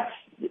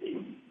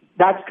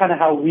that's kind of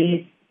how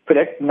we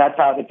predict, and that's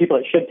how the people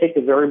that should take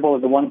the variable are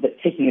the ones that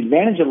are taking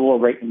advantage of the low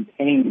rate and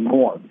paying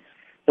more.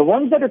 The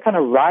ones that are kind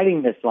of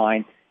riding this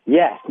line,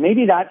 yes,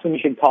 maybe that's when you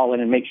should call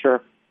in and make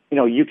sure,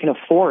 you can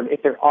afford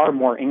if there are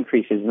more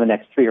increases in the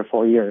next 3 or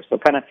 4 years. So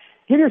kind of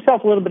give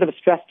yourself a little bit of a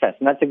stress test,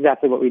 and that's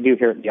exactly what we do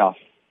here at the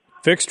office.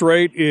 Fixed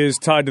rate is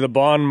tied to the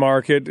bond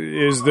market.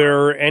 Is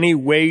there any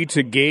way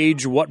to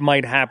gauge what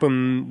might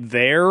happen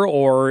there,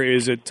 or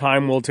is it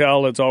time will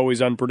tell, it's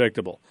always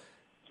unpredictable?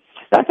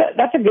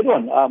 That's a good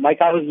one,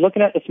 Mike. I was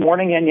looking at this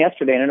morning and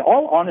yesterday, and in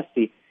all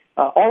honesty,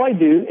 all I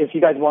do, if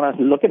you guys want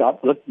to look it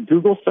up,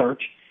 Google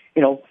search,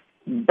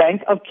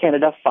 Bank of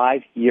Canada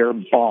 5-year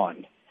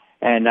bond.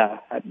 And,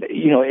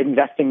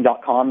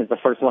 investing.com is the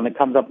first one that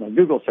comes up in the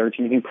Google search.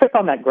 And you can click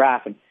on that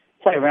graph and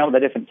play around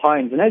with the different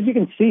times. And as you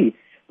can see,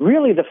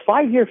 really the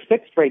 5-year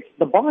fixed rates,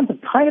 the bonds have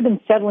kind of been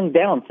settling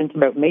down since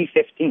about May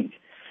 15th.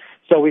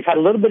 So we've had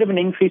a little bit of an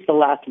increase the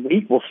last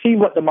week. We'll see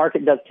what the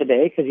market does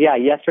today because,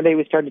 yesterday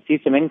we started to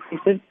see some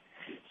increases.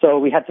 So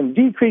we had some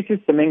decreases,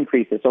 some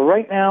increases. So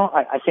right now,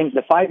 I think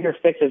the 5-year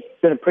fix is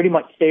going to pretty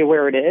much stay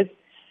where it is.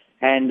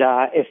 And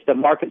if the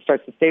market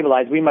starts to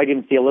stabilize, we might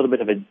even see a little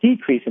bit of a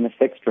decrease in the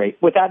fixed rate.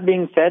 With that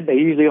being said, they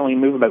usually only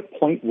move about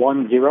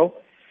 0.10.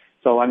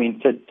 So, I mean,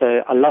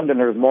 to a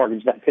Londoner's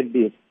mortgage, that could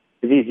be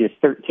as easy as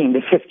 $13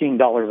 to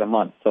 $15 a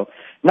month. So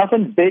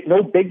nothing big,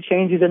 no big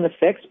changes in the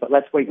fix, but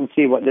let's wait and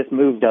see what this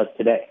move does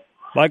today.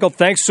 Michael,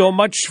 thanks so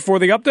much for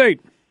the update.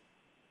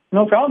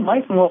 No problem,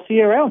 Mike, and we'll see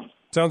you around.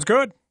 Sounds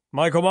good.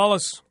 Michael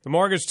Mullis, the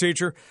Mortgage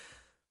Teacher.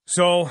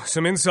 So,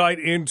 some insight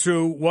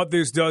into what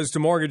this does to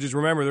mortgages.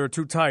 Remember, there are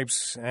two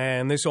types,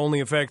 and this only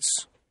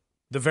affects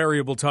the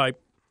variable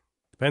type.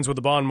 Depends what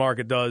the bond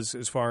market does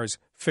as far as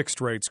fixed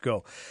rates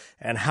go.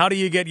 And how do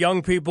you get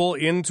young people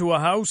into a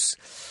house?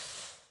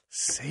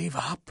 Save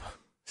up.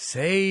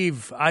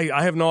 Save.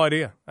 I have no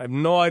idea. I have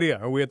no idea.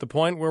 Are we at the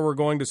point where we're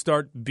going to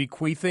start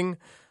bequeathing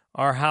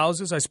our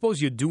houses? I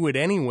suppose you do it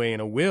anyway in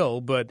a will,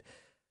 but,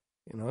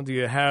 do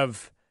you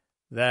have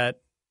that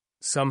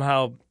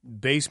somehow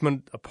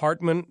basement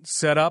apartment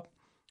set up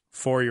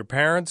for your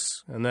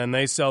parents and then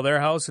they sell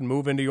their house and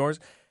move into yours?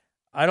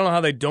 I don't know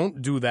how they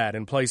don't do that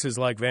in places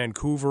like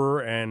Vancouver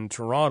and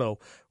Toronto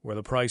where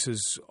the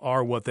prices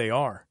are what they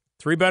are.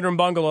 3-bedroom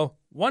bungalow,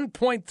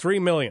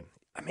 $1.3 million.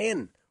 I'm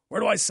in. Where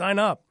do I sign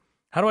up?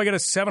 How do I get a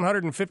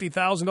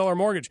 $750,000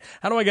 mortgage?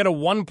 How do I get a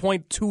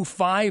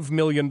 $1.25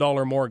 million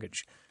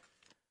mortgage?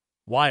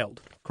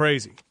 Wild.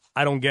 Crazy.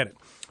 I don't get it.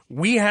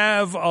 We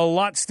have a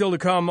lot still to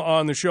come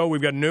on the show. We've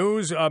got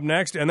news up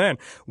next, and then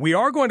we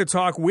are going to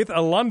talk with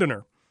a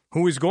Londoner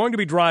who is going to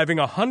be driving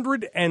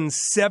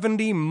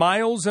 170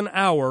 miles an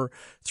hour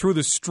through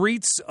the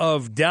streets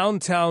of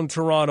downtown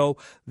Toronto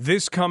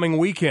this coming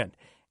weekend.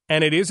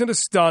 And it isn't a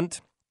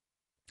stunt.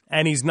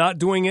 and he's not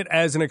doing it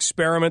as an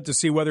experiment to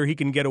see whether he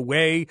can get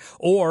away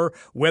or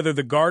whether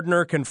the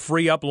Gardner can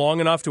free up long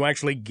enough to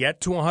actually get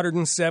to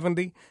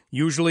 170.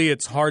 Usually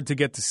it's hard to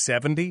get to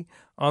 70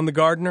 on the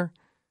Gardner.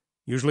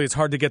 Usually it's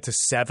hard to get to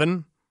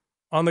 7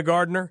 on the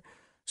Gardner.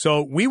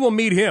 So we will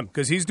meet him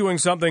because he's doing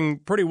something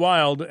pretty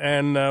wild,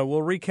 and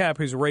we'll recap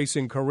his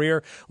racing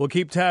career. We'll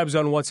keep tabs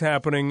on what's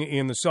happening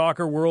in the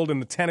soccer world, in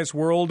the tennis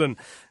world, and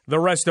the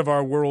rest of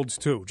our worlds,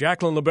 too.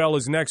 Jacqueline LaBelle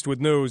is next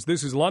with news.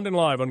 This is London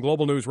Live on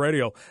Global News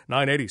Radio,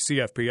 980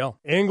 CFPL.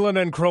 England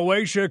and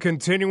Croatia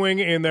continuing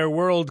in their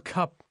World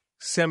Cup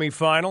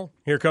semifinal.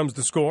 Here comes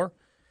the score.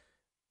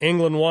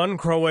 England 1,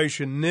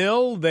 Croatia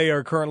 0. They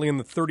are currently in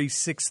the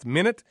 36th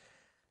minute.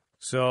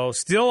 So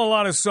still a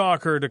lot of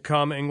soccer to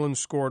come. England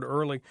scored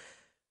early.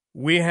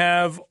 We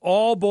have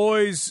all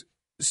boys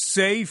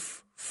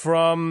safe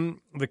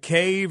from the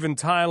cave in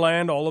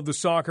Thailand, all of the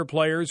soccer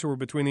players who were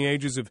between the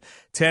ages of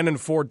 10 and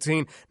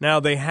 14.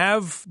 Now, they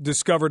have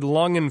discovered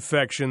lung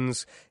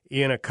infections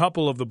in a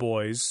couple of the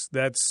boys.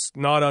 That's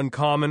not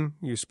uncommon.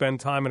 You spend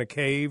time in a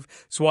cave.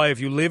 That's why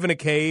if you live in a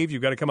cave,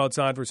 you've got to come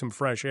outside for some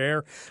fresh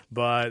air.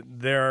 But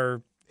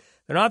they're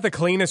not the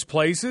cleanest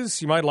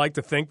places. You might like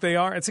to think they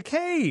are. It's a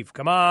cave.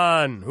 Come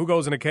on. Who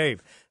goes in a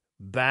cave?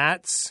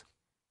 Bats,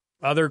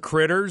 other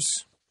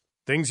critters,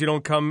 things you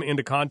don't come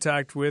into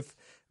contact with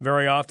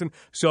very often.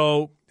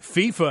 So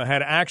FIFA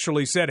had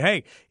actually said,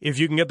 hey, if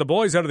you can get the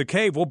boys out of the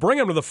cave, we'll bring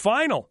them to the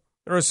final.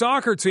 They're a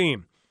soccer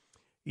team.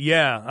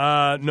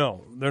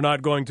 No, they're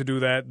not going to do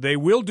that. They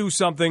will do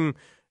something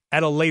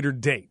at a later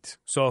date.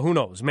 So who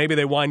knows? Maybe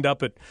they wind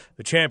up at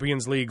the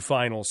Champions League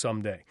final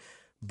someday.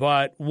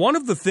 But one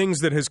of the things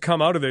that has come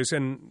out of this,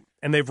 and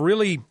they've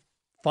really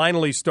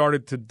finally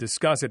started to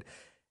discuss it,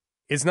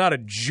 it's not a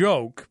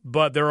joke,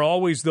 but there are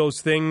always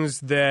those things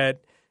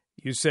that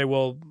you say,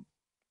 well,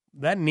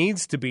 that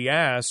needs to be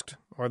asked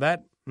or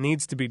that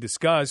needs to be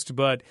discussed,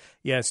 but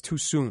yeah, it's too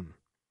soon.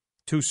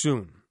 Too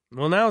soon.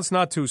 Well, now it's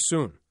not too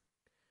soon.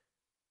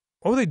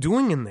 What were they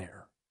doing in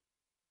there?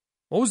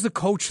 What was the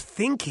coach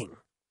thinking?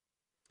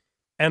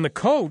 And the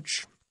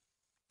coach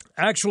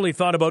actually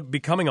thought about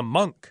becoming a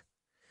monk.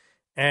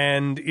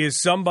 And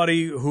is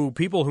somebody who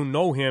people who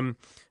know him,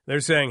 they're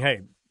saying,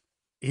 hey,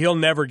 he'll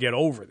never get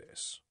over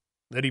this,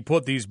 that he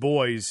put these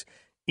boys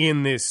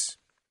in this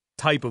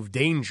type of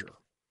danger.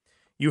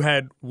 You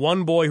had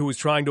one boy who was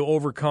trying to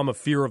overcome a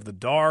fear of the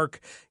dark.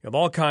 You have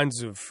all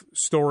kinds of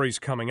stories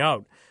coming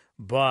out.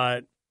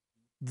 But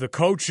the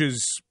coach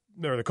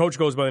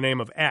goes by the name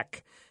of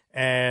Eck,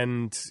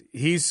 and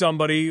he's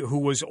somebody who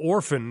was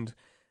orphaned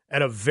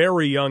at a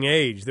very young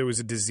age. There was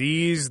a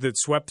disease that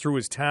swept through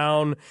his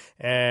town,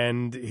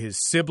 and his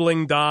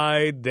sibling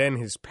died, then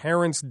his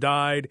parents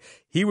died.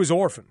 He was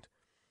orphaned.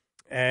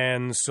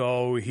 And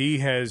so he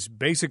has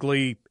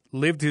basically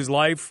lived his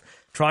life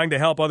trying to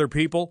help other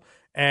people.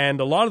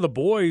 And a lot of the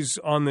boys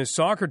on this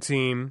soccer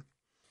team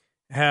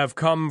have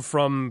come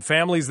from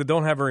families that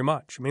don't have very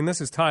much. I mean,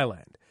 this is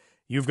Thailand.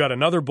 You've got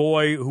another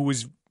boy who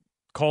was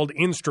called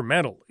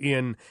instrumental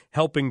in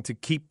helping to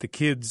keep the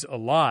kids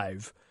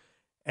alive.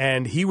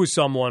 And he was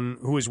someone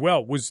who, as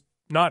well, was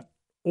not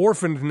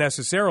orphaned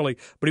necessarily,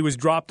 but he was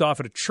dropped off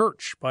at a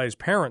church by his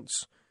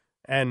parents,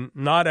 and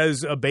not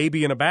as a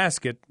baby in a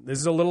basket. This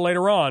is a little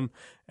later on,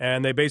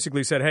 and they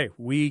basically said, hey,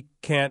 we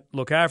can't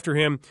look after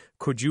him.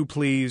 Could you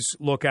please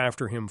look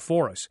after him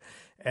for us?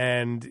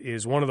 And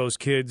is one of those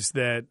kids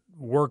that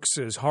works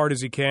as hard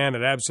as he can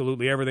at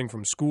absolutely everything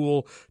from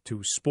school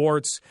to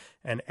sports.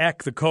 And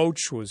Eck, the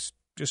coach, was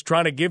just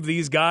trying to give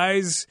these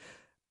guys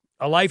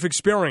a life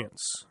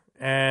experience.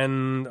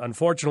 And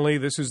unfortunately,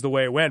 this is the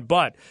way it went.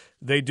 But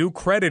they do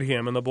credit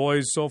him, and the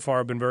boys so far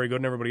have been very good,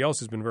 and everybody else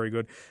has been very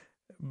good,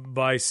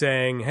 by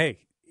saying,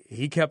 hey,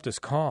 he kept us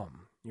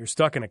calm. You're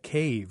stuck in a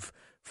cave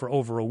for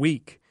over a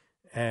week.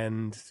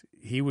 And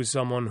he was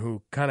someone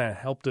who kind of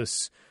helped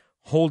us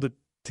hold it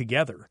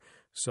together.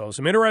 So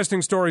some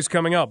interesting stories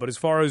coming up. But as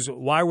far as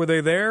why were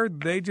they there,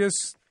 they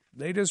just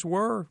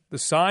were. The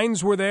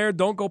signs were there.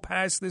 Don't go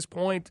past this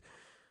point.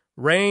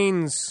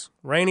 Rains,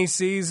 rainy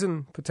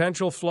season,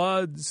 potential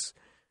floods.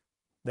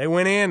 They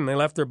went in. They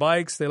left their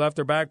bikes. They left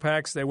their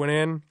backpacks. They went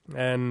in.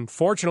 And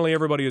fortunately,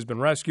 everybody has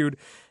been rescued.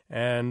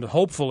 And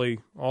hopefully,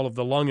 all of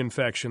the lung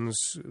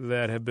infections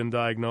that have been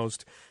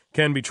diagnosed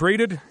can be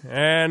treated.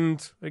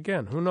 And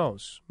again, who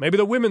knows? Maybe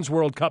the Women's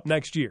World Cup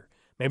next year.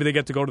 Maybe they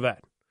get to go to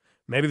that.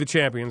 Maybe the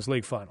Champions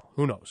League final.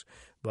 Who knows?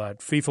 But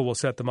FIFA will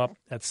set them up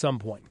at some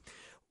point.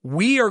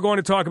 We are going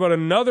to talk about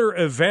another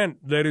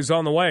event that is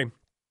on the way.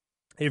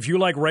 If you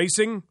like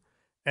racing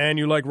and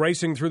you like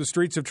racing through the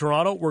streets of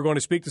Toronto, we're going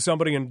to speak to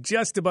somebody in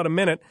just about a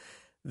minute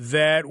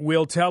that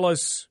will tell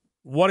us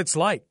what it's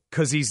like,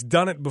 because he's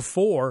done it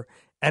before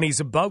and he's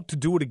about to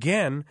do it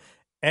again.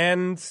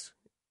 And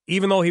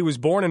even though he was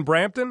born in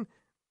Brampton,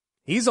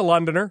 he's a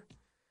Londoner,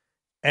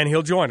 and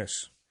he'll join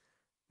us.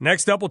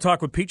 Next up, we'll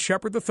talk with Pete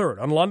Shepard III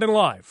on London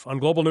Live on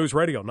Global News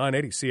Radio,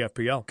 980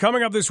 CFPL.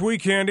 Coming up this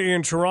weekend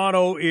in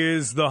Toronto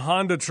is the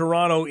Honda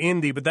Toronto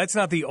Indy, but that's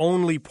not the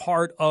only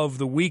part of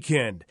the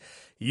weekend.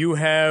 You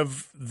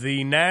have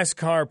the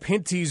NASCAR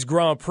Pinty's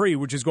Grand Prix,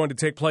 which is going to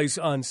take place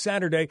on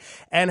Saturday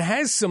and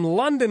has some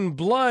London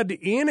blood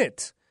in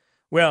it.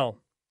 Well,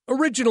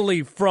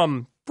 originally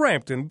from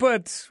Brampton,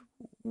 but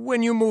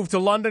when you move to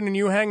London and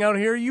you hang out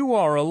here, you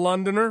are a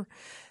Londoner.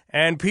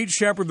 And Pete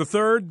Shepard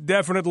III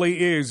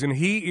definitely is, and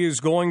he is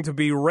going to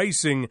be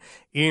racing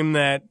in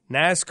that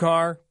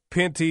NASCAR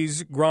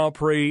Pinty's Grand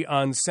Prix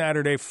on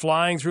Saturday,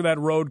 flying through that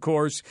road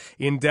course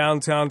in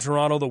downtown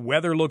Toronto. The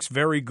weather looks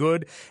very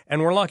good,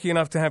 and we're lucky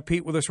enough to have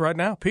Pete with us right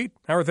now. Pete,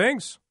 how are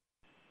things?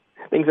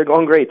 Things are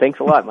going great. Thanks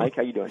a lot, Mike.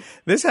 How you doing?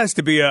 This has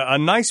to be a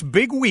nice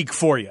big week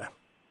for you.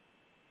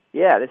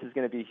 Yeah, this is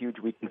going to be a huge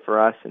weekend for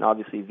us, and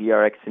obviously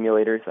VRX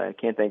Simulators. I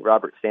can't thank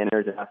Robert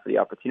Sanders enough for the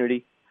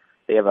opportunity.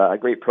 They have a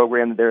great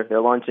program that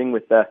they're launching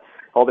with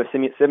all their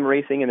sim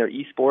racing and their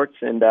esports,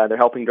 and they're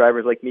helping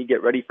drivers like me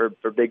get ready for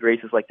big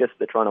races like this at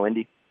the Toronto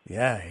Indy.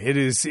 Yeah, it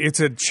is. It's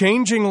a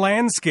changing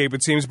landscape,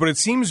 it seems, but it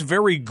seems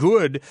very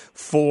good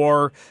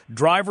for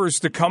drivers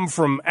to come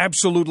from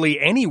absolutely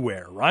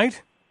anywhere,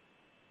 right?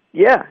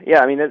 Yeah.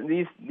 I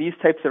mean, these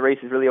types of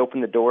races really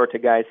open the door to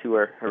guys who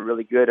are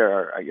really good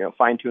or are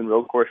fine-tuned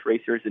road course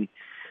racers, and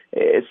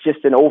it's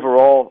just an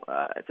overall,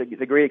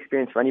 it's a great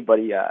experience for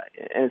anybody, and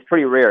it's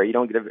pretty rare. You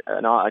don't get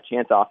a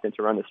chance often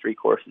to run the street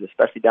courses,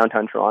 especially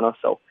downtown Toronto.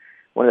 So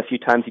one of the few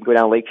times you can go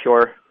down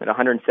Lakeshore at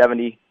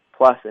 170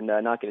 plus and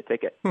not get a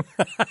ticket.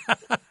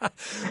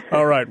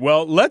 All right.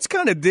 Well, let's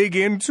kind of dig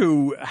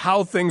into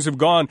how things have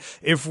gone.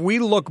 If we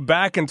look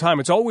back in time,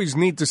 it's always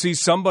neat to see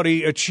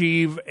somebody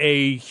achieve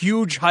a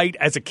huge height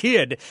as a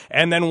kid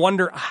and then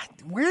wonder,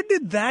 where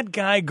did that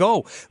guy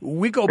go?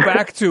 We go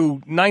back to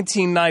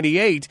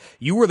 1998.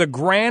 You were the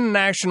Grand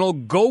National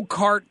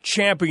Go-Kart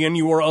champion.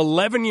 You were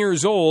 11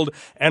 years old,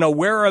 and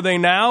where are they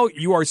now?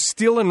 You are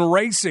still in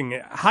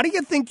racing. How do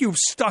you think you've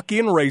stuck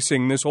in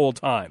racing this whole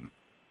time?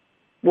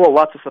 Well,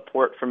 lots of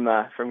support from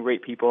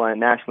great people, and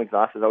National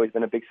Exhaust has always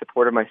been a big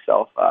supporter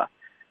myself.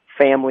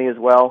 Family as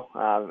well.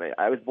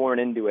 I was born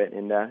into it,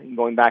 and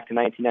going back to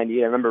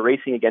 1998, I remember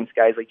racing against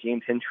guys like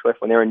James Hinchcliffe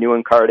when they were new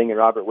in karting and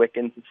Robert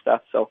Wickens and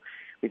stuff. So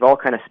we've all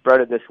kind of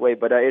spread it this way,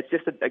 but it's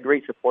just a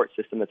great support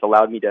system that's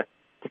allowed me to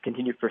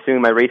continue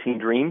pursuing my racing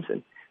dreams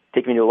and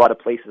take me to a lot of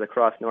places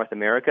across North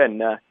America,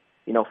 and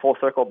full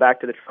circle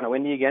back to the Toronto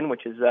Indy again,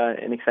 which is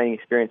an exciting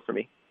experience for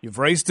me. You've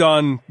raced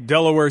on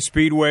Delaware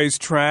Speedway's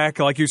track.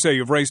 Like you say,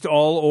 you've raced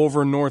all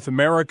over North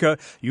America.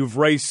 You've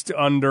raced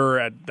under,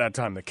 at that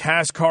time, the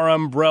CASCAR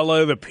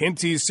umbrella, the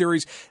Pinty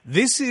Series.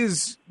 This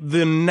is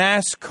the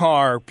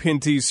NASCAR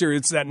Pinty Series.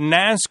 It's that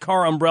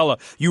NASCAR umbrella.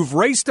 You've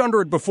raced under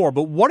it before,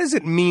 but what does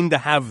it mean to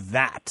have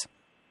that?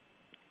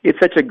 It's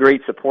such a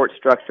great support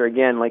structure.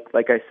 Again, like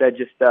I said,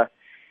 just that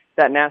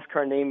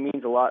NASCAR name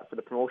means a lot for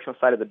the promotional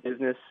side of the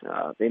business.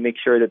 They make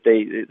sure that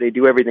they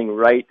do everything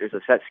right. There's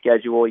a set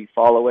schedule. You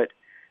follow it.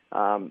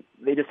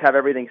 They just have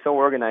everything so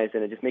organized,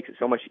 and it just makes it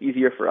so much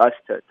easier for us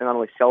to not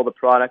only sell the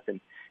product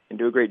and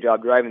do a great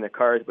job driving the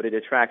cars, but it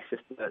attracts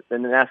just the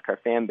NASCAR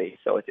fan base.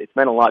 So it's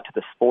meant a lot to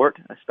the sport,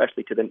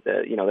 especially to the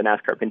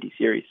NASCAR Pinty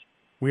Series.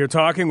 We are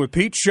talking with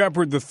Pete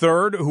Shepard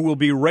III, who will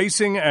be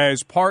racing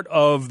as part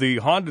of the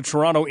Honda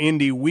Toronto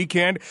Indy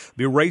weekend.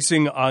 Be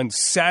racing on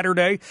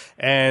Saturday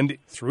and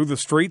through the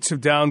streets of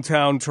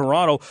downtown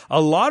Toronto. A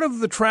lot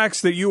of the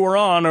tracks that you are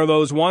on are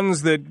those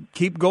ones that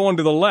keep going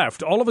to the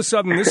left. All of a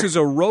sudden, this is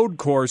a road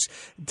course.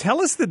 Tell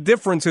us the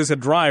difference as a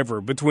driver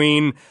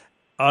between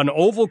an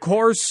oval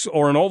course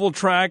or an oval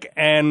track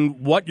and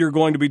what you're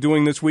going to be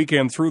doing this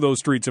weekend through those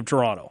streets of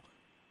Toronto.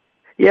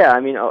 Yeah,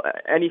 I mean,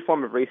 any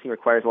form of racing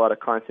requires a lot of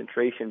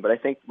concentration, but I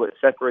think what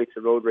separates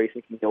the road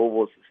racing from the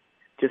ovals is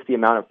just the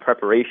amount of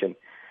preparation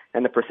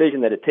and the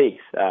precision that it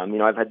takes.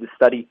 I've had to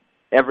study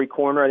every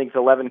corner. I think it's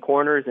 11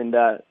 corners and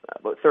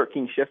about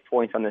 13 shift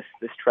points on this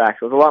track.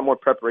 So there's a lot more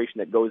preparation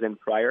that goes in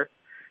prior.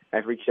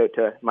 I've reached out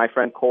to my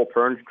friend Cole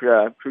Pern,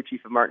 crew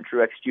chief of Martin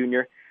Truex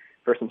Jr.,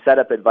 for some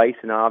setup advice,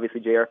 and obviously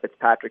J.R.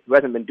 Fitzpatrick, who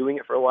hasn't been doing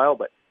it for a while,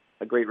 but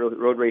a great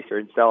road racer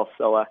himself.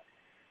 So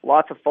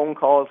lots of phone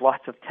calls,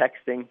 lots of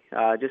texting,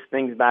 just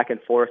things back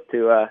and forth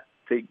to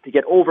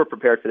get over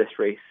prepared for this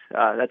race.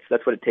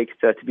 That's what it takes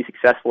to be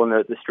successful in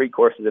the street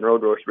courses and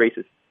road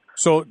races.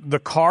 So the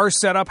car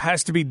setup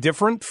has to be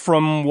different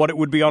from what it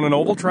would be on an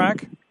oval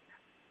track?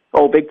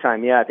 Oh, big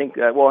time, yeah. I think,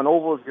 on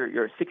ovals,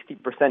 you're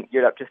 60%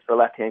 geared up just for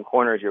left-hand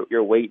corners,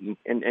 your weight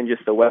and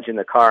just the wedge in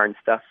the car and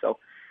stuff. So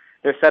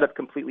they're set up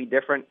completely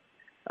different.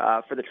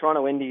 For the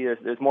Toronto Indy,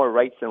 there's more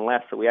rights than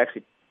lefts, so we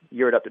actually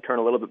geared up to turn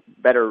a little bit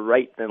better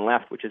right than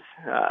left, which is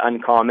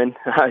uncommon.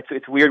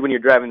 It's weird when you're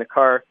driving the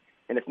car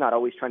and it's not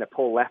always trying to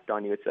pull left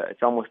on you.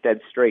 It's almost dead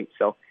straight.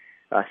 So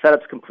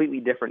setup's completely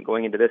different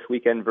going into this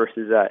weekend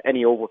versus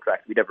any oval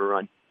track we'd ever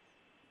run.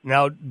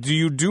 Now, do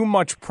you do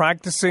much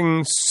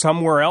practicing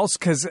somewhere else?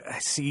 Because,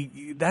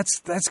 see,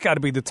 that's got to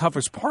be the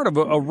toughest part of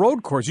a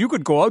road course. You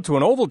could go out to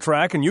an oval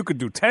track and you could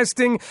do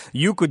testing,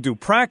 you could do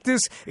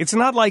practice. It's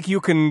not like you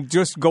can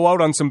just go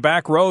out on some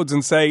back roads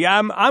and say,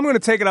 I'm going to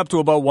take it up to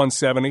about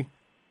 170.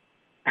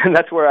 And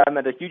that's where I'm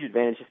at a huge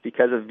advantage just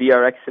because of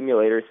VRX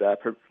simulators,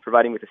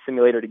 providing with a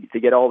simulator to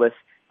get all this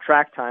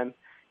track time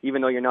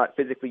even though you're not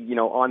physically,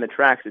 on the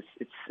tracks,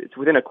 it's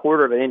within a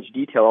quarter of an inch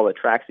detail, all the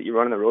tracks that you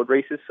run on the road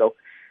races. So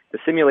the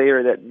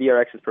simulator that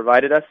VRX has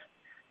provided us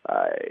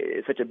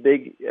is such a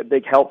big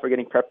help for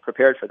getting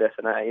prepared for this.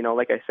 And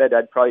like I said,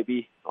 I'd probably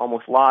be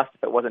almost lost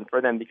if it wasn't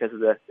for them because of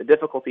the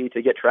difficulty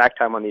to get track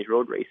time on these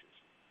road races.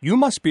 You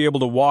must be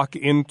able to walk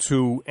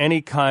into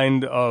any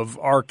kind of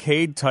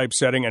arcade-type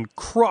setting and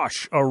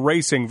crush a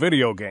racing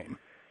video game.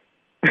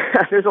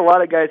 There's a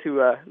lot of guys who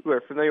are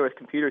familiar with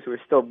computers who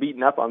are still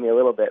beating up on me a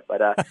little bit,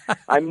 but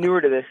I'm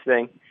newer to this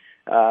thing.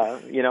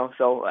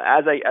 So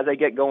as I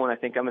get going, I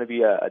think I'm going to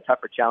be a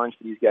tougher challenge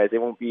for these guys. They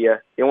won't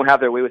have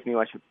their way with me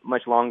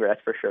much longer,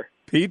 that's for sure.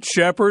 Pete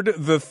Shepard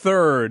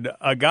III,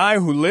 a guy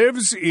who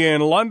lives in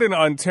London,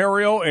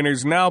 Ontario, and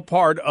is now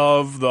part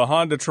of the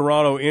Honda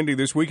Toronto Indy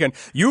this weekend.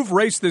 You've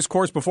raced this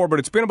course before, but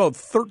it's been about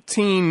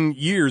 13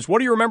 years. What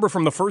do you remember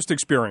from the first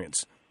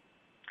experience?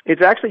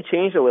 It's actually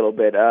changed a little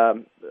bit.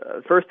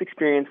 First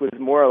experience was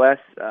more or less,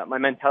 my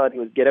mentality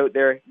was get out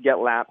there, get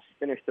laps,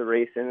 finish the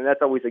race, and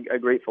that's always a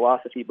great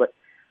philosophy, but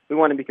we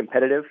want to be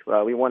competitive.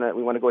 We want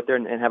to go out there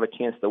and have a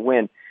chance to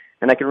win.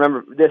 And I can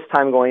remember this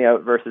time going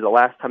out versus the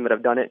last time that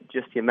I've done it,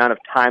 just the amount of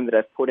time that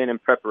I've put in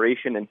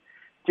preparation and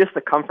just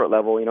the comfort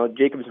level.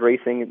 Jacobs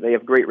Racing, they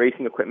have great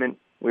racing equipment.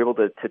 We were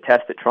able to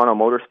test at Toronto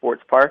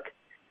Motorsports Park,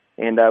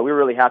 and we were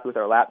really happy with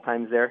our lap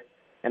times there.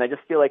 And I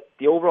just feel like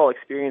the overall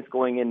experience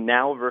going in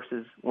now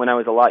versus when I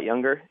was a lot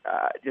younger,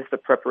 just the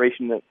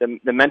preparation,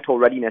 the mental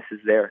readiness is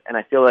there. And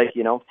I feel like,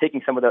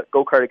 taking some of the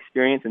go-kart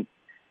experience and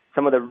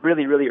some of the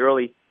really, really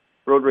early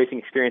road racing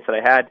experience that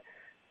I had,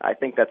 I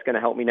think that's going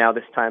to help me now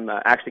this time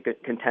actually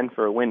contend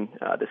for a win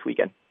this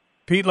weekend.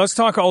 Pete, let's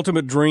talk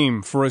Ultimate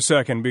Dream for a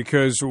second,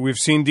 because we've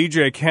seen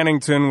DJ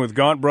Kennington with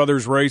Gaunt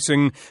Brothers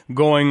Racing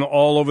going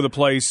all over the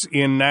place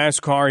in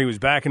NASCAR. He was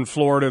back in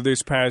Florida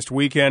this past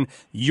weekend.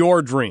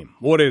 Your dream,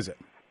 what is it?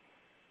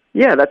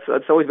 Yeah,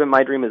 that's always been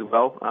my dream as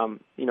well.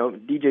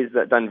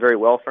 DJ's done very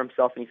well for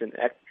himself, and he's an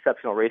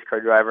exceptional race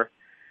car driver.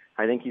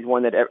 I think he's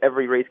one that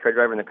every race car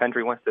driver in the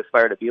country wants to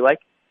aspire to be like.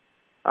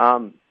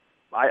 I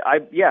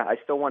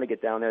still want to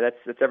get down there.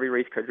 That's every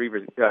race car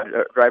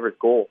driver's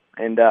goal.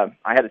 And I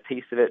had a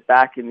taste of it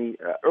back in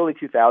the early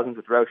 2000s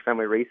with Roush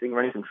Family Racing,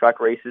 running some truck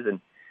races, and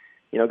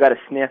got a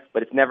sniff,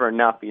 but it's never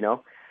enough.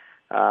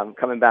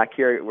 Coming back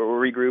here, we're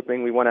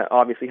regrouping. We want to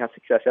obviously have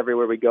success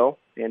everywhere we go,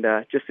 and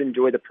just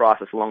enjoy the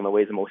process along the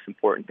way is the most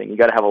important thing. You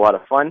got to have a lot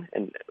of fun,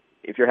 and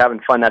if you're having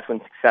fun, that's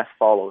when success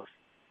follows.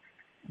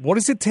 What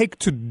does it take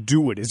to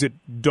do it? Is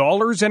it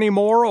dollars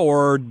anymore,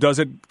 or does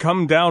it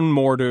come down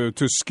more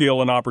to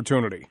skill and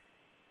opportunity?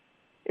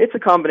 It's a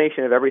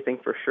combination of everything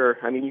for sure.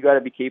 I mean, you got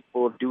to be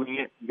capable of doing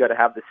it. You got to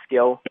have the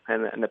skill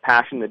and the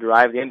passion, the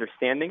drive, the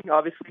understanding,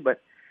 obviously,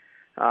 but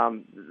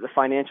the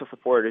financial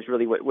support is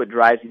really what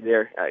drives you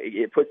there.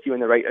 It puts you in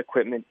the right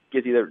equipment,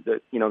 gives you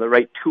the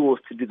right tools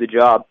to do the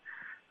job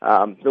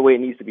the way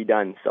it needs to be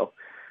done. So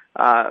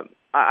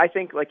I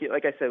think, like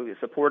I said, with the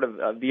support of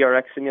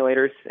VRX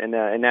simulators and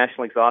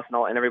National Exhaust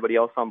and everybody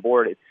else on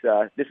board,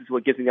 this is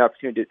what gives me the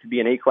opportunity to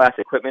be an A-class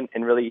equipment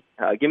and really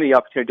give me the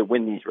opportunity to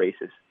win these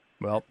races.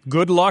 Well,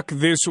 good luck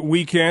this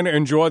weekend.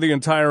 Enjoy the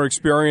entire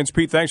experience.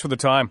 Pete, thanks for the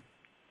time.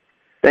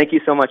 Thank you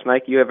so much,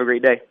 Mike. You have a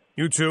great day.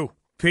 You too.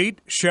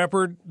 Pete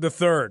Shepard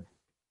III,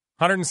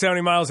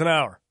 170 miles an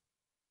hour.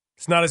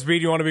 It's not a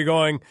speed you want to be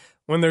going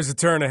when there's a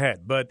turn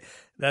ahead, but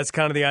that's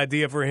kind of the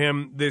idea for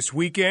him this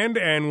weekend,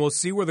 and we'll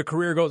see where the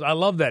career goes. I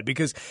love that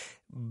because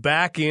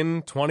back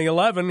in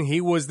 2011,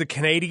 he was the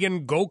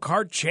Canadian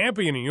go-kart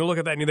champion, and you look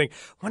at that and you think,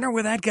 wonder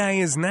where that guy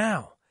is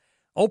now.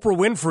 Oprah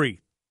Winfrey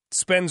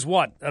spends,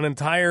 an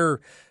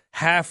entire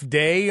half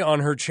day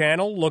on her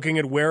channel looking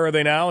at where are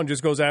they now and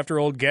just goes after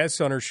old guests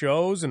on her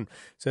shows and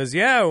says,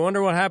 I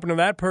wonder what happened to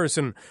that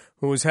person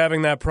who was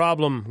having that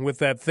problem with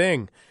that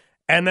thing.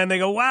 And then they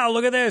go, wow,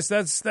 look at this.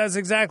 That's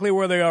exactly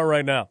where they are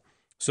right now.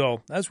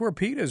 So that's where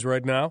Pete is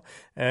right now.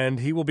 And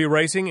he will be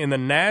racing in the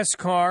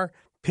NASCAR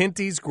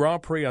Pinty's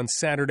Grand Prix on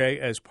Saturday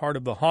as part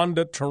of the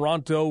Honda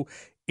Toronto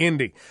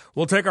Indy.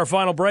 We'll take our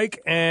final break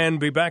and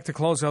be back to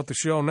close out the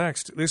show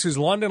next. This is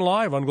London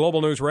Live on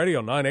Global News Radio,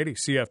 980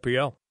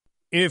 CFPL.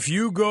 If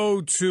you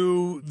go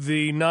to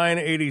the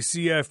 980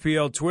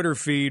 CFPL Twitter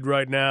feed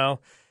right now,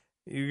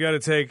 you got to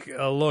take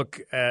a look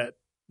at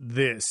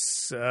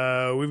this.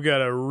 We've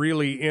got a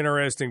really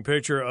interesting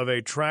picture of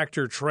a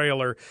tractor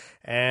trailer,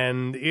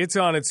 and it's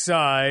on its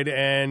side,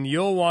 and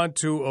you'll want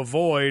to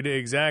avoid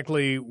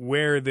exactly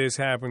where this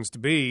happens to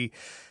be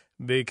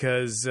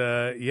because,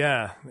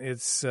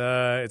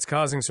 it's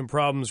causing some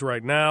problems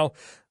right now.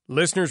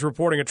 Listeners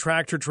reporting a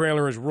tractor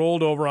trailer has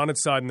rolled over on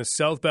its side in the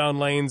southbound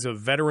lanes of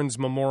Veterans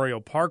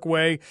Memorial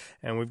Parkway,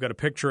 and we've got a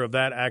picture of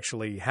that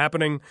actually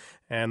happening,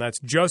 and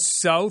that's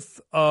just south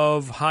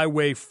of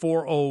Highway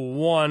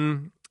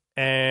 401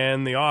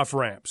 and the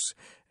off-ramps.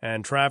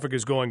 And traffic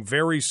is going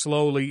very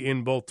slowly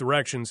in both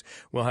directions.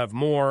 We'll have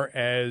more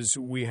as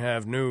we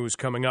have news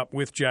coming up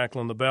with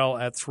Jacqueline LaBelle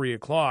at 3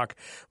 o'clock,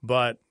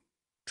 but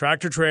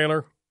tractor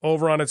trailer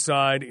over on its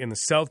side in the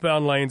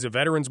southbound lanes of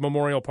Veterans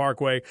Memorial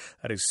Parkway.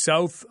 That is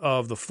south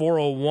of the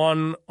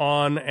 401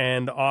 on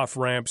and off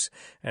ramps,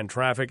 and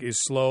traffic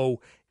is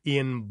slow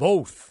in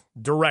both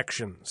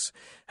directions.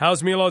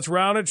 How's Milos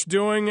Raonic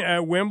doing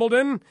at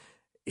Wimbledon?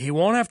 He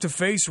won't have to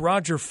face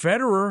Roger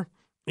Federer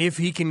if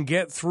he can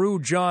get through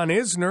John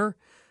Isner.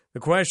 The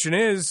question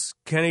is,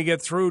 can he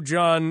get through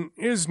John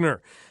Isner?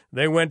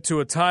 They went to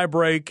a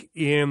tiebreak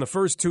in the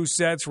first two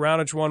sets.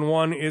 Raonic won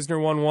one,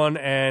 Isner won one,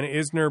 and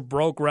Isner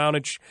broke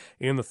Raonic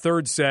in the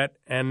third set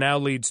and now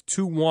leads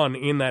 2-1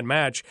 in that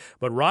match.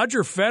 But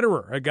Roger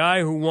Federer, a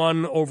guy who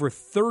won over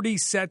 30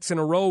 sets in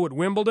a row at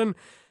Wimbledon,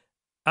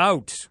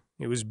 out.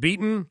 He was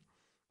beaten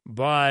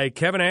by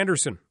Kevin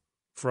Anderson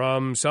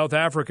from South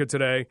Africa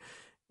today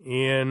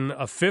in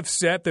a fifth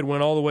set that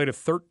went all the way to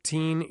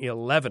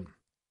 13-11.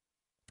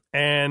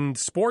 And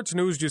sports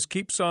news just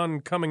keeps on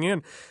coming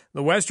in.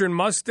 The Western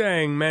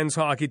Mustang men's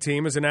hockey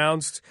team has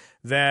announced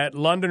that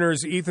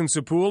Londoners Ethan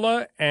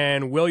Sapula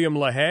and William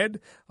Lahead,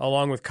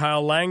 along with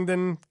Kyle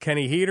Langdon,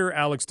 Kenny Heater,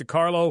 Alex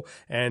DiCarlo,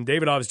 and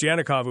David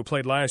Ovsjanikov, who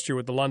played last year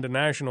with the London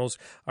Nationals,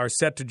 are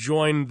set to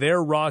join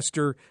their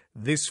roster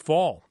this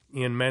fall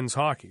in men's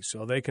hockey.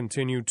 So they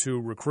continue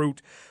to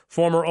recruit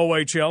former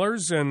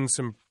OHLers and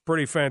some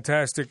pretty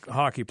fantastic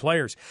hockey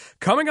players.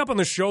 Coming up on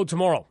the show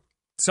tomorrow,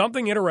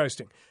 something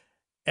interesting.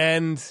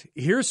 And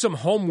here's some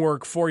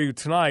homework for you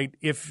tonight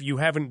if you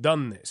haven't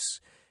done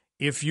this.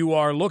 If you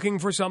are looking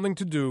for something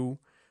to do,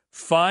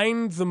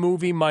 find the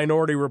movie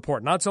Minority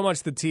Report. Not so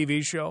much the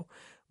TV show,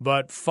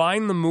 but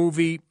find the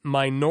movie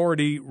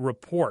Minority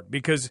Report.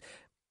 Because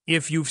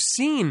if you've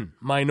seen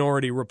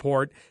Minority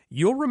Report,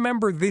 you'll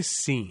remember this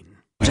scene.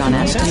 John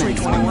Anderton.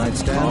 21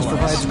 stands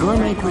provides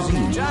gourmet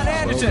cuisine. John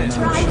Anderton.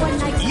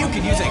 You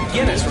could use a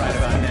Guinness right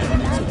about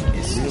now.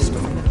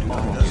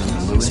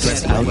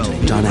 Stressed out,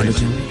 John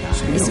Anderton.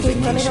 Escape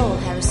from it all,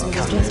 Harrison.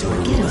 Get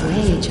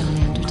away, John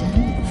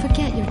Anderton.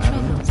 Forget your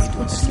troubles.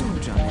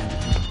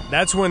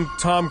 That's when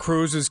Tom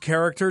Cruise's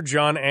character,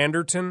 John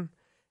Anderton,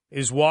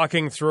 is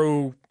walking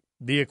through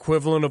the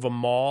equivalent of a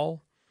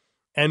mall.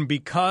 And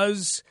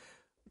because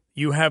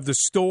you have the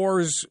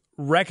stores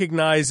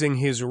recognizing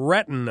his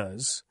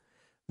retinas,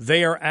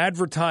 they are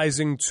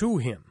advertising to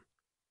him.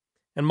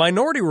 And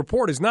Minority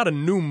Report is not a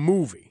new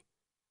movie.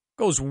 It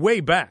goes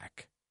way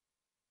back.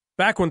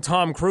 Back when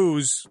Tom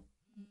Cruise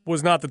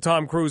was not the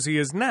Tom Cruise he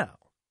is now.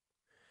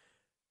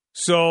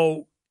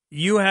 So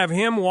you have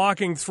him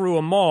walking through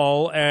a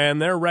mall,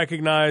 and they're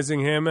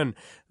recognizing him, and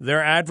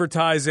they're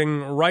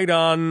advertising right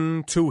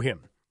on to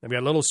him. They've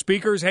got little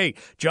speakers. Hey,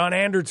 John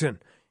Anderton,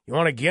 you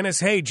want a Guinness?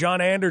 Hey,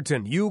 John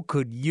Anderton, you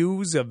could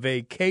use a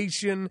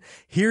vacation.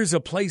 Here's a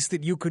place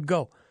that you could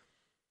go.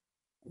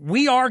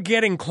 We are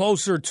getting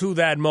closer to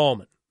that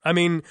moment. I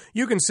mean,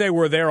 you can say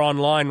we're there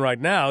online right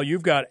now.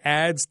 You've got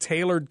ads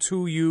tailored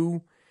to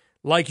you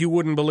like you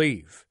wouldn't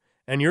believe.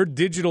 And your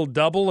digital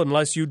double,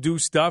 unless you do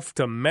stuff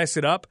to mess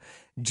it up,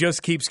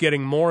 just keeps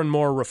getting more and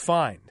more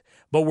refined.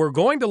 But we're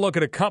going to look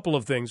at a couple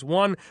of things.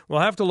 One, we'll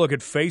have to look at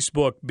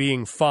Facebook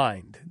being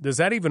fined. Does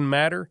that even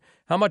matter?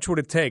 How much would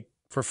it take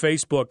for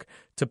Facebook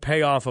to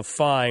pay off a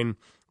fine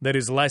that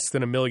is less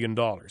than $1 million?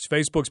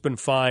 Facebook's been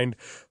fined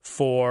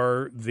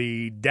for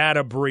the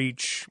data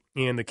breach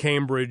in the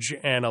Cambridge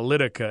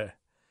Analytica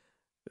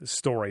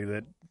story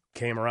that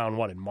came around,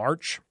 in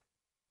March?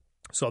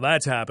 So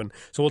that's happened.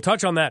 So we'll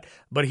touch on that.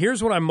 But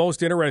here's what I'm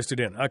most interested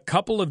in. A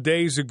couple of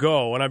days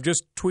ago, and I've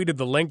just tweeted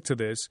the link to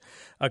this,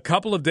 a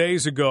couple of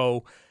days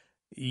ago,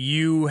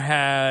 you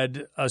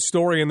had a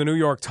story in the New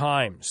York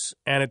Times,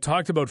 and it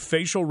talked about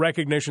facial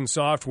recognition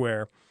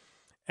software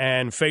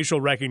and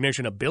facial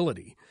recognition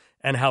ability,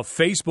 and how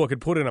Facebook had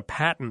put in a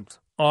patent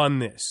on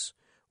this,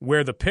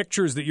 where the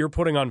pictures that you're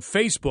putting on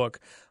Facebook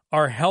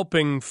are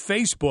helping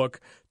Facebook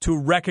to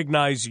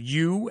recognize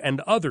you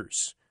and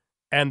others.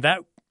 And that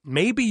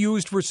may be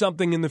used for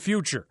something in the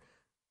future.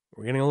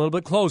 We're getting a little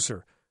bit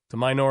closer to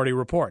Minority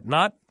Report.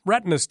 Not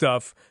retina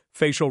stuff,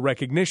 facial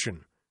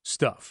recognition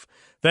stuff.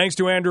 Thanks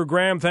to Andrew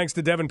Graham. Thanks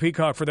to Devin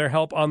Peacock for their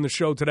help on the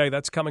show today.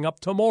 That's coming up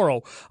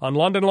tomorrow on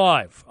London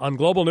Live on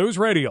Global News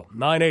Radio,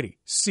 980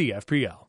 CFPL.